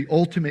was to the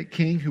ultimate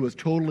king who is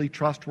totally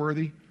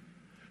trustworthy,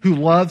 who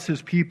loves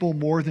his people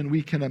more than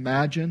we can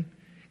imagine,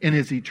 and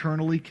is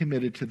eternally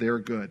committed to their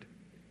good.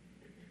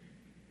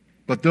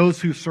 But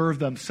those who serve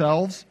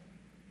themselves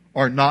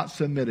are not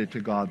submitted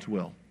to God's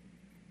will.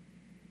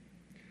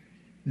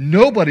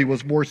 Nobody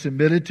was more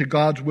submitted to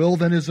God's will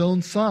than his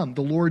own son,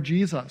 the Lord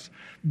Jesus.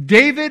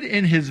 David,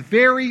 in his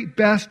very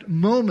best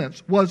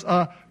moments, was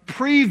a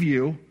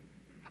preview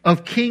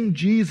of King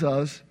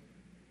Jesus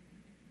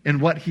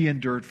and what he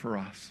endured for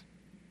us.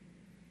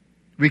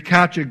 We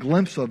catch a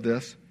glimpse of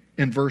this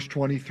in verse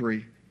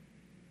 23.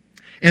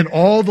 And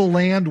all the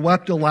land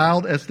wept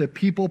aloud as the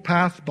people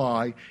passed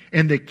by,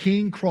 and the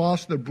king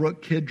crossed the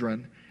brook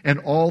Kidron, and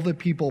all the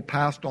people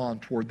passed on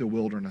toward the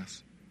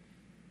wilderness.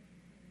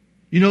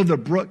 The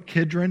brook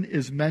Kidron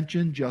is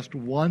mentioned just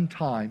one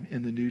time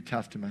in the New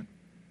Testament.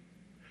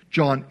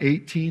 John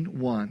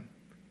 18:1,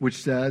 which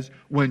says,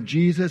 when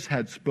Jesus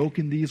had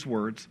spoken these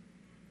words,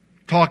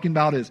 talking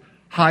about his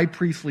high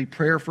priestly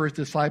prayer for his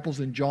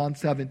disciples in John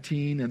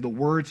 17 and the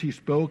words he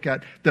spoke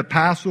at the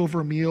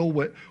Passover meal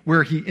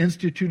where he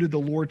instituted the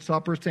Lord's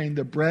Supper, saying,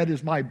 the bread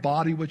is my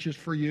body which is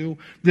for you.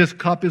 This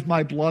cup is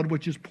my blood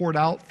which is poured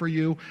out for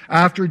you.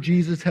 After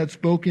Jesus had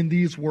spoken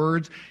these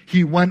words,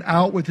 he went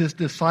out with his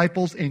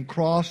disciples and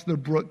crossed the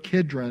brook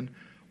Kidron,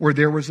 where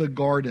there was a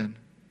garden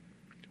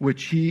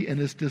which he and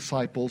his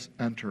disciples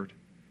entered.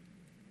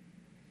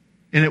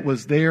 And it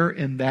was there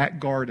in that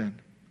garden,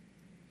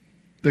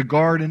 the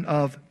Garden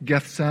of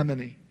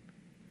Gethsemane,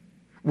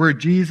 where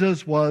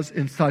Jesus was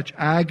in such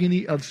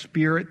agony of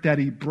spirit that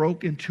he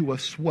broke into a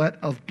sweat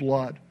of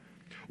blood,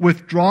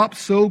 with drops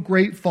so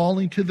great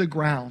falling to the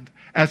ground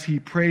as he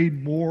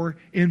prayed more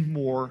and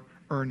more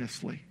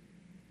earnestly.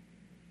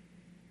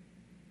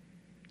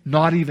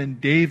 Not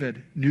even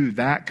David knew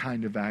that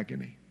kind of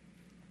agony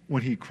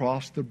when he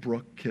crossed the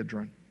brook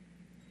Kidron.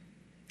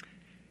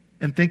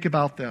 And think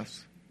about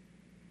this.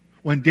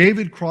 When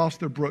David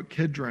crossed the brook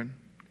Kidron,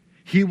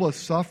 he was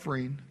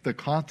suffering the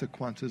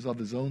consequences of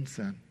his own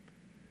sin.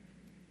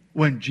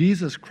 When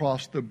Jesus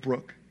crossed the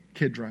brook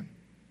Kidron,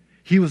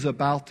 he was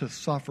about to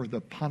suffer the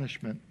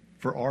punishment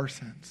for our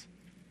sins,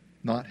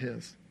 not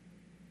his.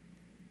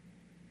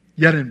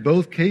 Yet in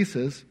both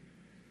cases,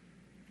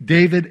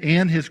 David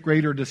and his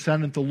greater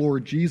descendant, the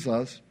Lord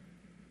Jesus,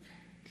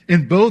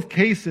 in both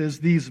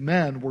cases, these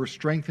men were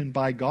strengthened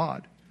by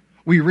God.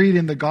 We read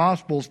in the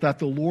Gospels that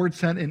the Lord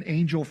sent an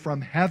angel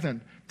from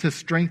heaven to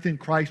strengthen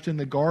Christ in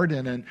the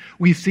garden. And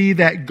we see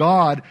that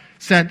God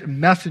sent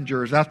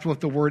messengers. That's what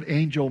the word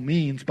angel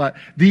means. But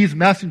these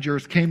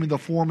messengers came in the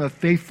form of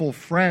faithful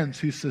friends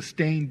who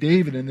sustained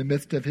David in the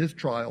midst of his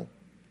trial.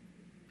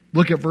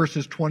 Look at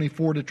verses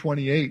 24 to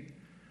 28.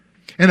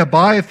 And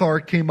Abiathar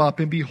came up,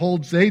 and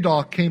behold,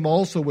 Zadok came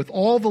also with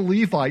all the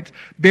Levites,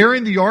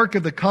 bearing the ark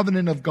of the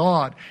covenant of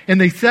God. And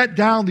they set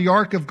down the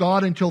ark of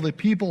God until the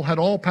people had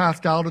all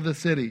passed out of the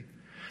city.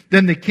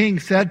 Then the king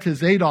said to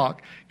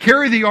Zadok,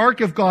 carry the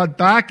ark of God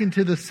back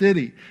into the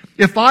city.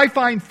 If I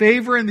find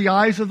favor in the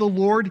eyes of the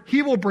Lord,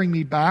 he will bring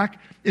me back,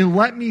 and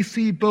let me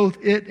see both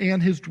it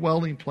and his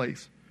dwelling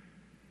place.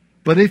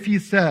 But if he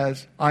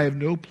says, I have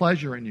no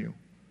pleasure in you,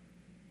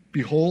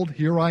 behold,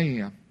 here I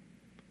am.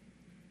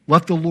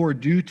 Let the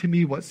Lord do to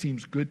me what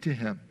seems good to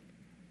him.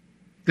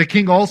 The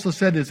king also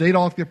said to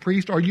Zadok the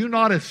priest, are you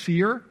not a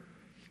seer?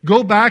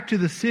 Go back to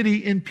the city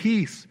in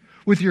peace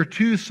with your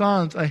 2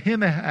 sons,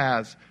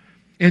 Ahimaaz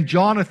and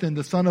Jonathan,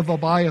 the son of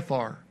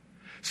Abiathar.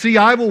 See,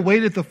 I will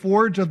wait at the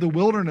forge of the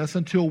wilderness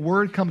until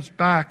word comes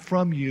back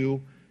from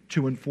you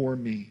to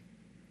inform me.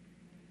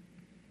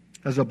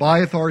 As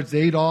Abiathar,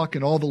 Zadok,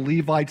 and all the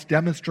Levites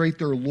demonstrate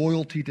their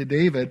loyalty to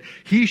David,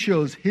 he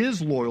shows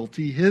his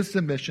loyalty, his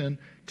submission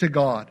to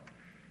God.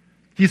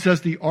 He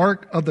says the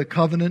Ark of the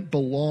Covenant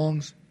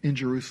belongs in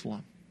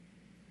Jerusalem.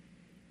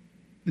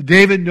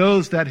 David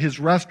knows that his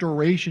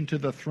restoration to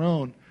the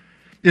throne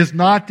is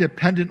not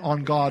dependent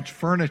on God's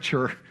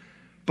furniture,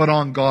 but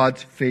on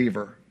God's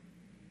favor.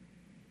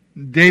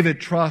 David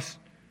trusts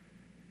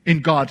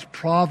in God's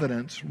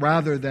providence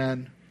rather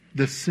than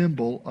the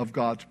symbol of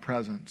God's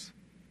presence.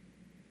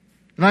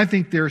 And I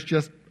think there's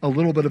just a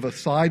little bit of a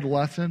side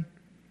lesson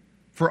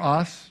for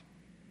us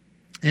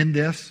in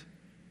this.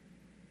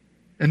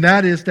 And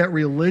that is that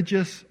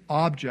religious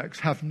objects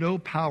have no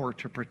power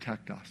to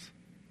protect us.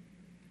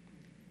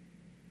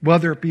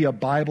 Whether it be a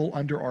Bible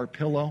under our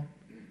pillow,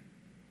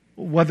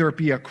 whether it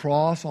be a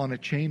cross on a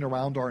chain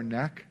around our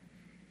neck,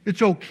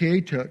 it's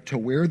okay to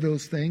wear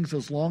those things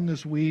as long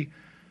as we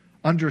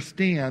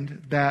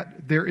understand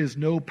that there is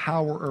no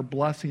power or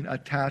blessing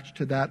attached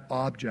to that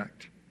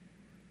object.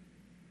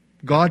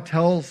 God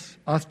tells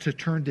us to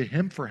turn to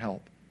him for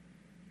help,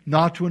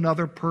 not to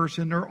another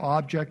person or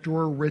object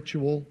or a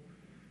ritual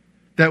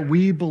that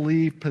we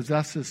believe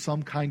possesses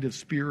some kind of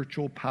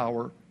spiritual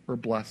power or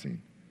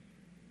blessing.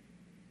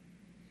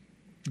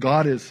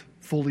 God is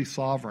fully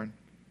sovereign.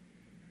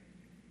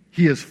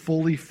 He is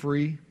fully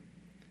free.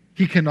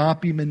 He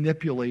cannot be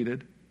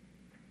manipulated.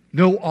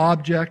 No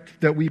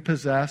object that we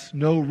possess,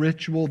 no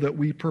ritual that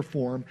we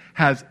perform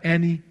has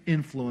any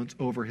influence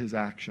over his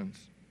actions.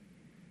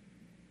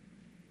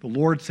 The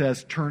Lord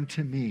says, turn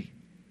to me,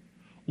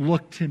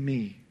 look to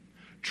me,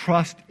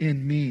 trust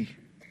in me.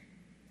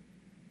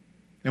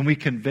 And we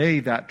convey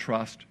that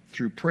trust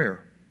through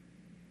prayer.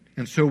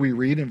 And so we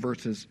read in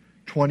verses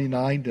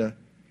 29 to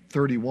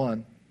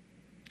 31.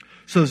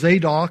 So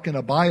Zadok and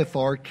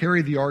Abiathar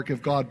carried the ark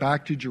of God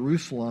back to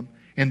Jerusalem,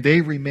 and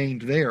they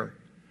remained there.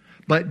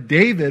 But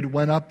David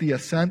went up the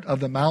ascent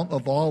of the Mount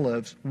of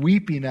Olives,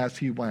 weeping as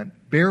he went,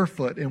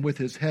 barefoot and with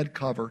his head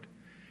covered.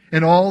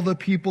 And all the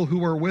people who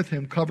were with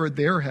him covered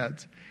their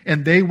heads,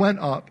 and they went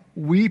up,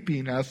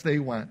 weeping as they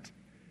went.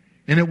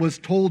 And it was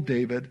told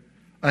David,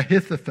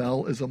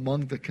 Ahithophel is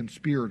among the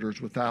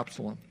conspirators with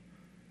Absalom.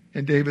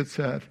 And David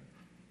said,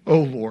 O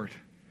Lord,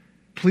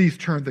 please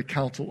turn the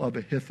counsel of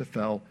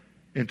Ahithophel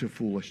into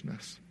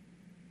foolishness.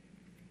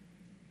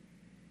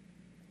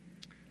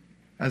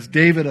 As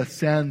David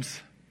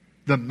ascends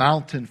the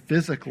mountain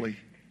physically,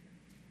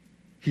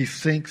 he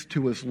sinks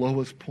to his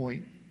lowest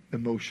point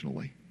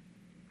emotionally,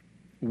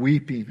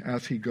 weeping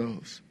as he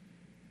goes.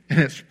 And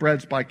it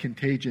spreads by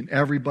contagion.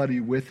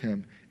 Everybody with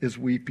him is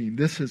weeping.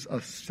 This is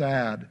a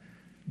sad,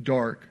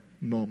 dark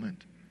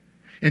moment.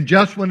 And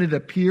just when it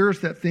appears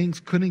that things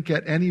couldn't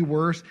get any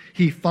worse,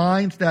 he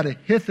finds that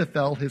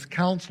Ahithophel, his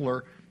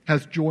counselor,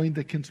 has joined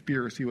the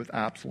conspiracy with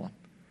Absalom.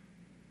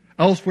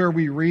 Elsewhere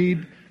we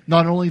read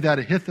not only that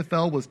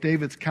Ahithophel was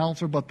David's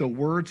counselor, but the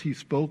words he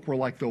spoke were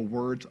like the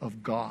words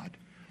of God.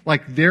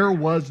 Like there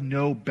was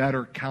no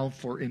better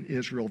counselor in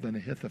Israel than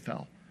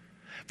Ahithophel.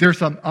 There's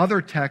some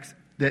other texts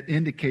that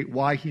indicate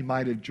why he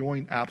might have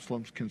joined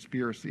Absalom's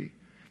conspiracy.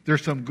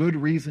 There's some good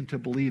reason to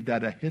believe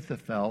that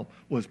Ahithophel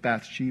was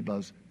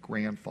Bathsheba's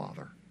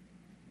grandfather.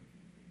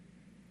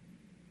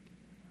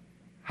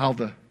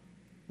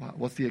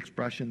 What's the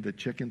expression? The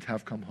chickens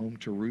have come home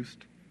to roost.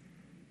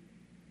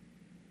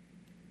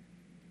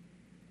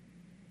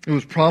 It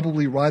was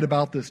probably right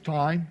about this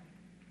time,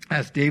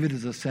 as David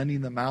is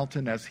ascending the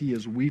mountain, as he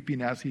is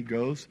weeping as he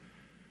goes,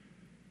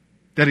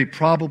 that he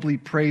probably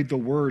prayed the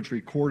words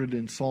recorded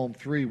in Psalm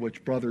 3,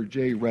 which Brother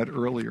Jay read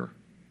earlier.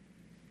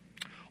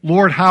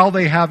 Lord, how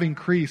they have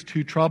increased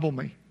who trouble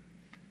me.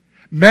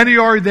 Many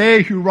are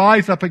they who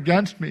rise up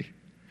against me.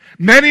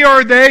 Many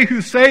are they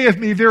who say of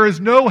me, there is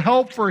no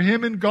help for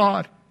him in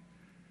God.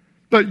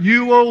 But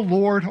you, O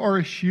Lord, are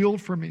a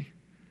shield for me,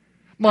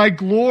 my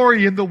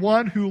glory in the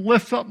one who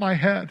lifts up my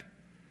head.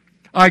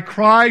 I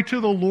cried to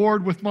the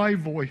Lord with my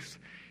voice,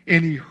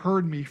 and he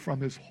heard me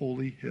from his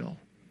holy hill.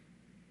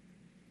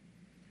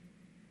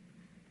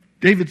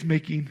 David's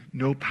making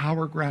no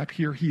power grab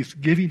here. He's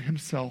giving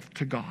himself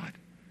to God.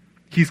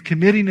 He's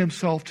committing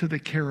himself to the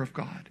care of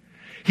God.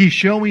 He's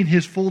showing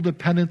his full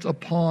dependence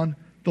upon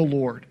the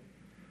Lord.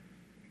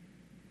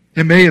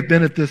 It may have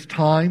been at this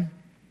time,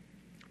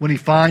 when he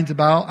finds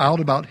out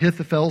about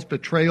Ahithophel's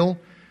betrayal,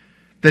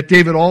 that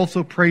David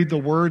also prayed the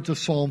words of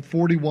Psalm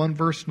 41,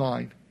 verse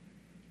 9.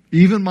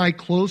 Even my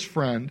close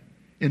friend,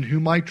 in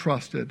whom I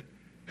trusted,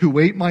 who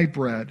ate my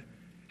bread,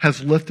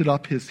 has lifted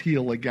up his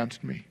heel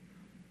against me.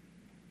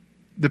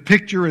 The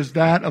picture is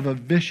that of a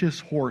vicious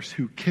horse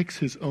who kicks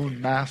his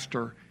own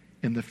master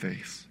in the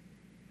face.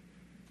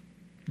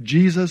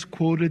 Jesus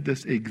quoted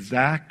this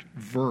exact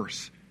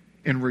verse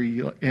in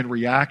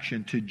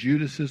reaction to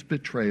Judas's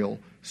betrayal,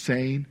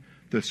 saying,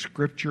 the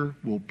scripture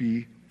will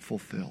be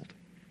fulfilled.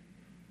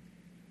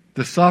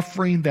 The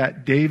suffering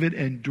that David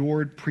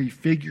endured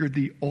prefigured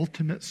the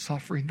ultimate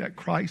suffering that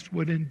Christ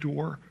would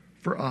endure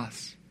for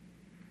us.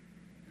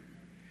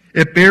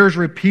 It bears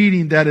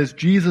repeating that as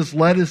Jesus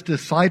led his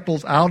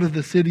disciples out of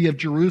the city of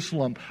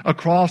Jerusalem,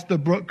 across the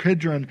brook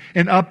Kidron,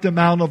 and up the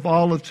Mount of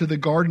Olives to the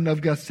Garden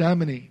of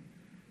Gethsemane,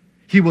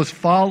 he was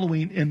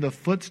following in the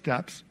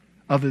footsteps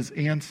of his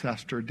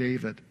ancestor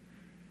David,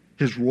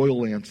 his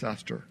royal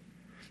ancestor.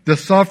 The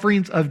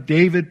sufferings of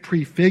David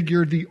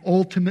prefigured the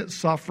ultimate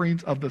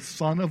sufferings of the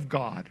Son of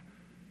God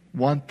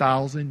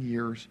 1,000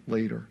 years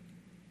later.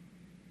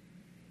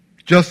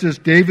 Just as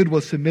David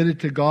was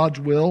submitted to God's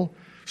will,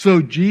 so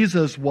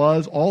Jesus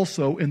was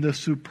also in the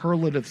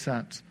superlative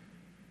sense.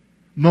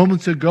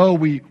 Moments ago,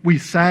 we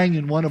sang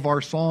in one of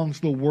our songs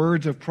the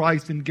words of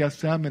Christ in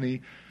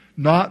Gethsemane,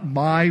 not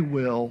my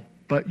will,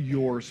 but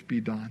yours be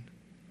done.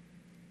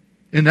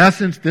 In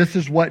essence, this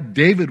is what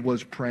David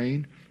was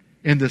praying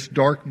in this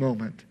dark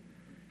moment.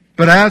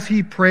 But as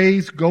he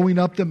prays, going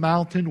up the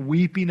mountain,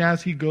 weeping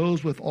as he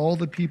goes with all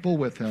the people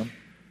with him,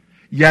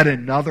 yet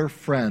another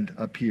friend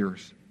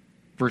appears.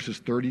 Verses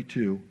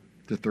 32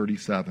 to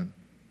 37.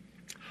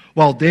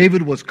 While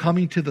David was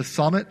coming to the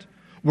summit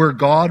where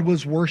God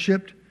was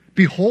worshipped,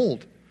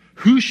 behold,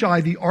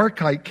 Hushai the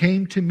Archite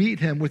came to meet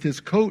him with his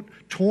coat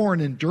torn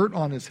and dirt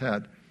on his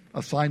head,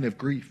 a sign of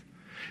grief.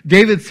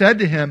 David said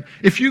to him,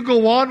 if you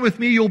go on with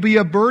me, you'll be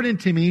a burden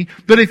to me.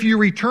 But if you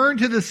return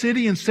to the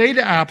city and say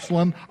to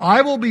Absalom,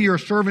 I will be your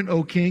servant,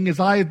 O king, as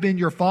I have been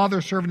your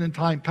father's servant in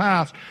time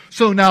past,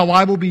 so now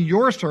I will be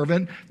your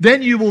servant,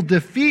 then you will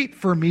defeat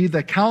for me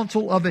the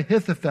counsel of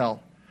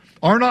Ahithophel.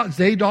 Are not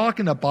Zadok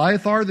and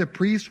Abiathar the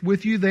priests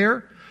with you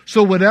there?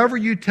 So whatever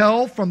you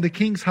tell from the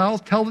king's house,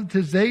 tell it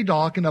to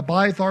Zadok and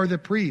Abiathar the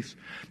priests.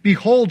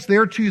 Behold,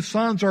 their 2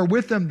 sons are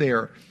with them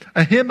there,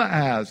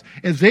 Ahimaaz,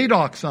 and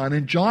Zadok's son,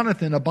 and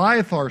Jonathan,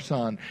 Abiathar's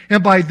son.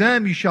 And by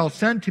them you shall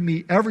send to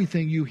me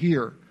everything you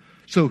hear.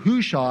 So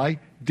Hushai,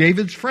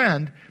 David's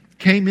friend,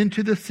 came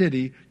into the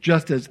city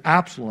just as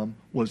Absalom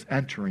was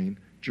entering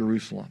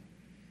Jerusalem.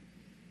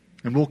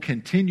 And we'll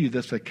continue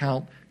this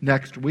account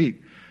next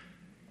week.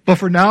 But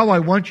for now, I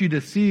want you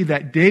to see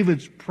that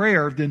David's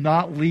prayer did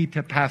not lead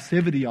to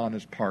passivity on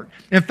his part.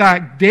 In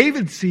fact,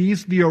 David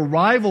sees the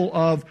arrival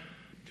of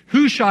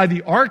Hushai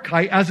the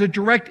Archite as a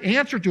direct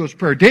answer to his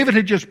prayer. David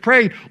had just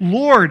prayed,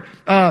 Lord,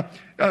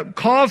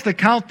 cause the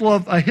counsel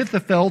of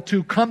Ahithophel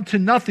to come to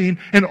nothing.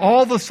 And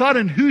all of a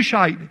sudden,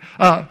 Hushai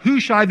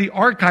the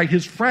Archite,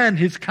 his friend,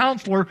 his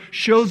counselor,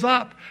 shows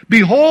up.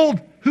 Behold,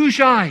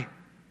 Hushai.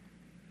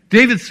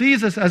 David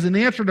sees this as an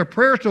answer to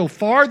prayer. So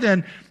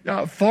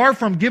far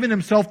from giving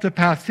himself to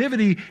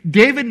passivity,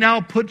 David now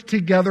puts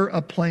together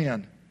a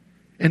plan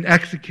and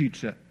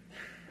executes it.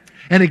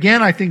 And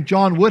again, I think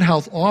John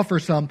Woodhouse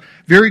offers some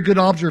very good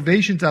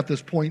observations at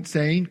this point,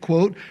 saying,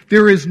 quote,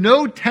 there is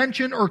no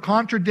tension or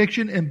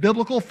contradiction in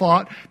biblical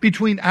thought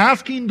between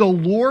asking the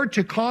Lord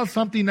to cause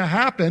something to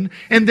happen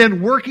and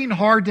then working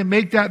hard to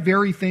make that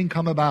very thing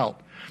come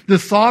about. The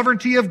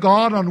sovereignty of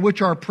God on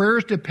which our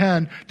prayers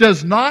depend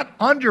does not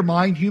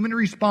undermine human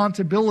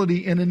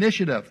responsibility and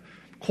initiative.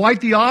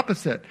 Quite the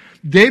opposite.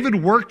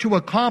 David worked to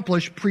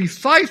accomplish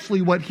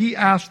precisely what he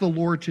asked the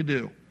Lord to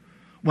do.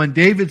 When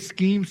David's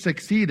scheme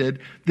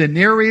succeeded, the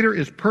narrator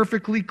is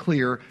perfectly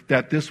clear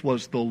that this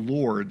was the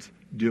Lord's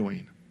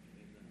doing.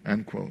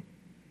 End quote.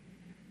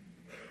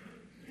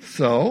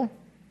 So,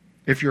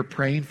 if you're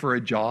praying for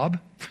a job,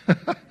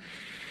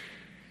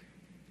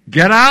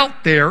 get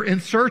out there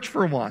and search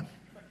for one.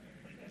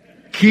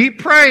 Keep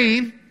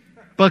praying,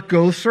 but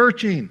go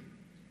searching.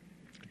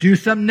 Do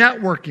some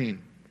networking,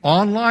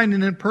 online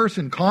and in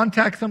person.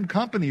 Contact some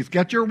companies.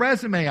 Get your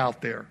resume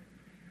out there.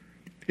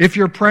 If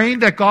you're praying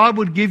that God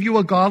would give you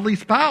a godly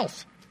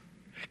spouse,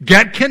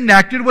 get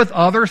connected with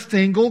other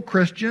single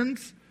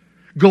Christians.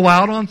 Go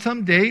out on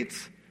some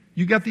dates.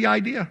 You get the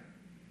idea.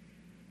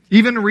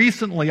 Even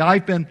recently,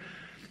 I've been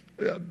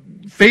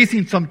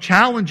facing some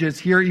challenges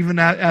here, even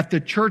at the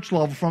church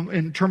level,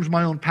 in terms of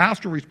my own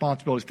pastoral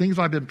responsibilities, things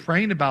I've been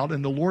praying about,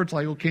 and the Lord's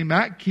like, okay,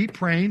 Matt, keep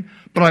praying,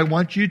 but I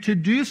want you to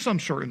do some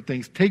certain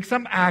things. Take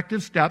some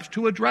active steps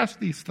to address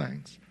these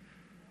things.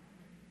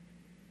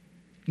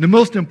 The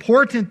most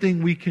important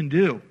thing we can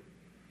do,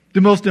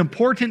 the most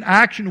important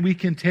action we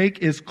can take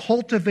is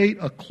cultivate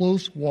a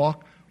close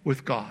walk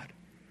with God.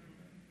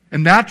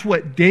 And that's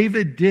what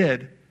David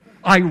did,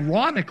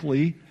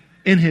 ironically,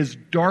 in his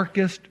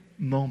darkest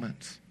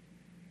moments.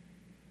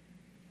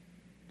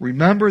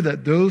 Remember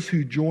that those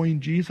who join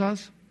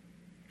Jesus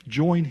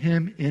Join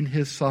him in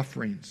his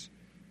sufferings,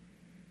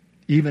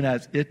 even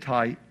as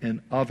Ittai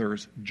and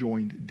others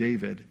joined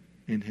David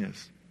in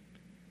his.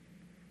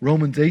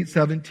 Romans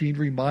 8:17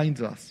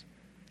 reminds us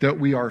that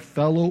we are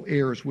fellow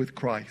heirs with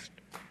Christ,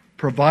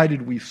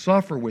 provided we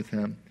suffer with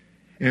him,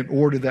 in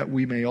order that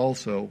we may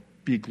also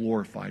be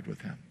glorified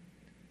with him.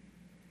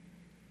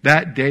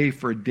 That day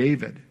for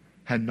David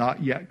had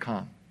not yet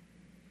come,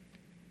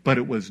 but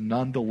it was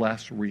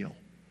nonetheless real.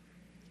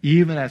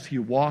 Even as he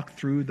walked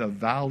through the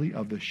valley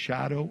of the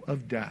shadow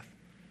of death,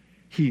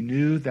 he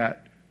knew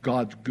that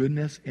God's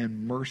goodness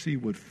and mercy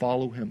would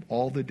follow him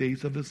all the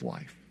days of his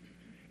life.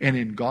 And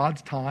in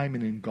God's time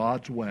and in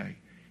God's way,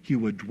 he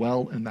would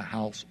dwell in the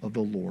house of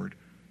the Lord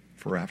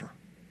forever.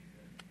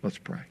 Let's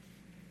pray.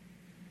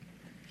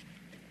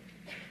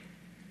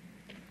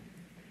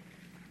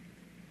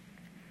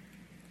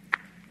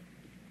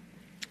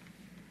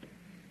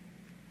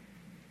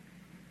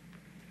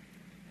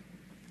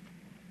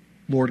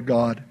 Lord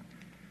God,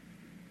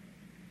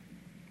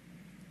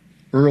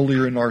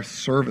 earlier in our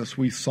service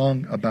we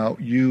sung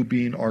about you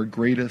being our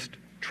greatest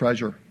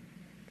treasure,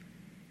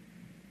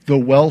 the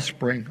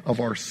wellspring of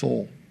our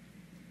soul.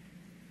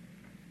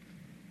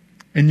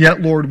 And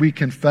yet, Lord, we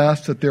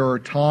confess that there are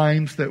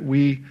times that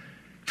we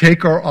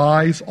take our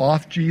eyes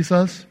off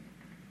Jesus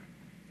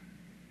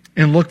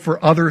and look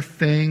for other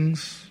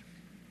things,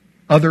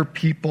 other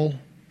people,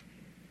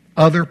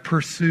 other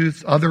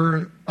pursuits,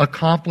 other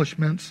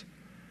accomplishments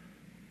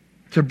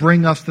to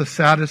bring us the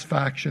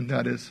satisfaction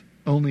that is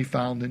only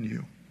found in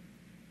you.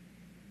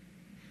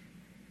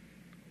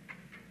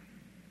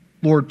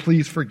 Lord,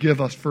 please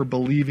forgive us for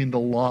believing the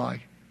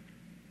lie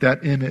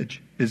that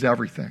image is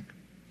everything.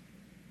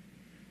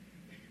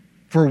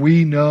 For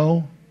we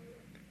know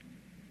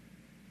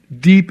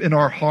deep in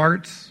our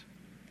hearts,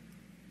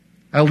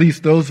 at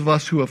least those of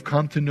us who have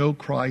come to know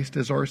Christ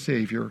as our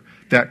Savior,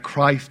 that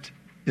Christ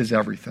is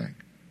everything.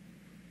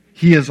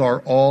 He is our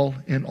all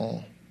in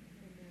all.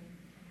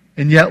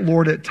 And yet,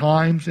 Lord, at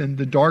times in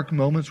the dark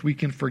moments we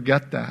can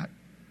forget that.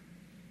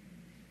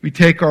 We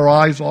take our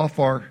eyes off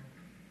our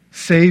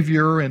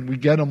Savior and we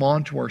get them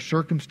onto our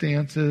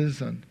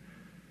circumstances, and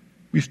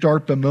we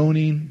start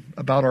bemoaning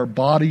about our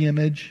body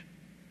image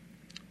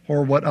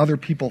or what other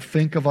people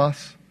think of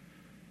us,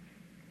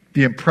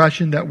 the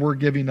impression that we're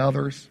giving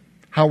others,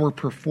 how we're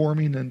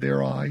performing in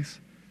their eyes.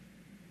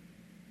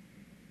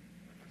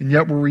 And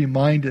yet we're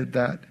reminded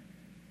that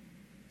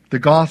the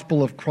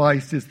gospel of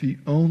Christ is the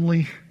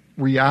only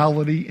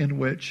reality in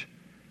which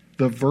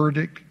the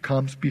verdict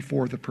comes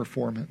before the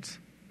performance.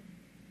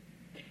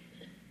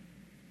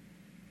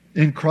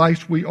 In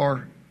Christ we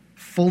are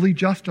fully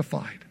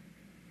justified.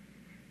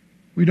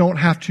 We don't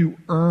have to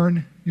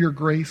earn your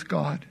grace,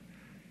 God.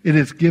 It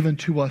is given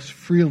to us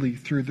freely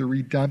through the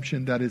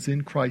redemption that is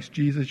in Christ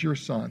Jesus, your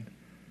Son,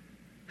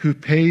 who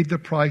paid the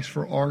price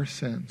for our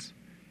sins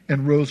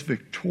and rose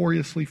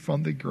victoriously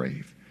from the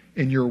grave.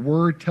 And your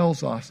word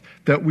tells us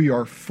that we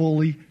are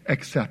fully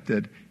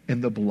accepted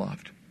in the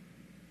beloved.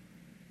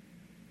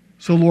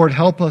 So, Lord,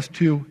 help us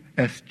to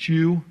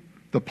eschew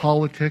the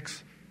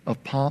politics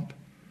of pomp.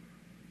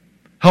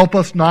 Help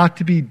us not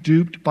to be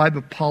duped by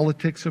the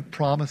politics of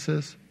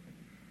promises.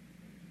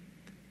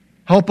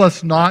 Help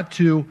us not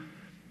to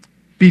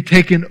be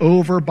taken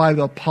over by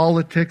the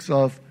politics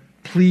of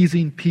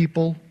pleasing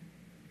people,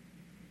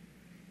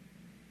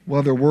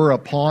 whether we're a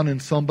pawn in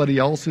somebody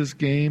else's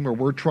game or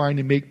we're trying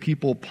to make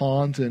people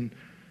pawns in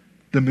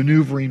the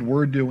maneuvering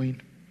we're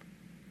doing.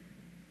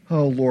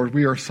 Oh, Lord,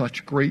 we are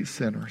such great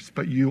sinners,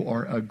 but you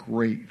are a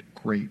great,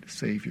 great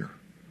Savior.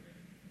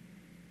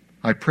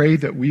 I pray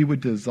that we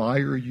would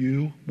desire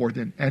you more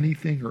than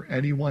anything or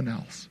anyone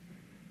else.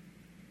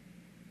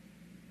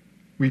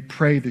 We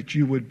pray that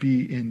you would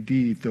be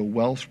indeed the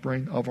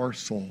wellspring of our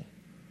soul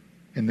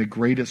and the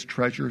greatest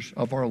treasures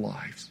of our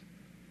lives.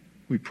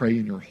 We pray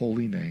in your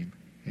holy name.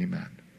 Amen.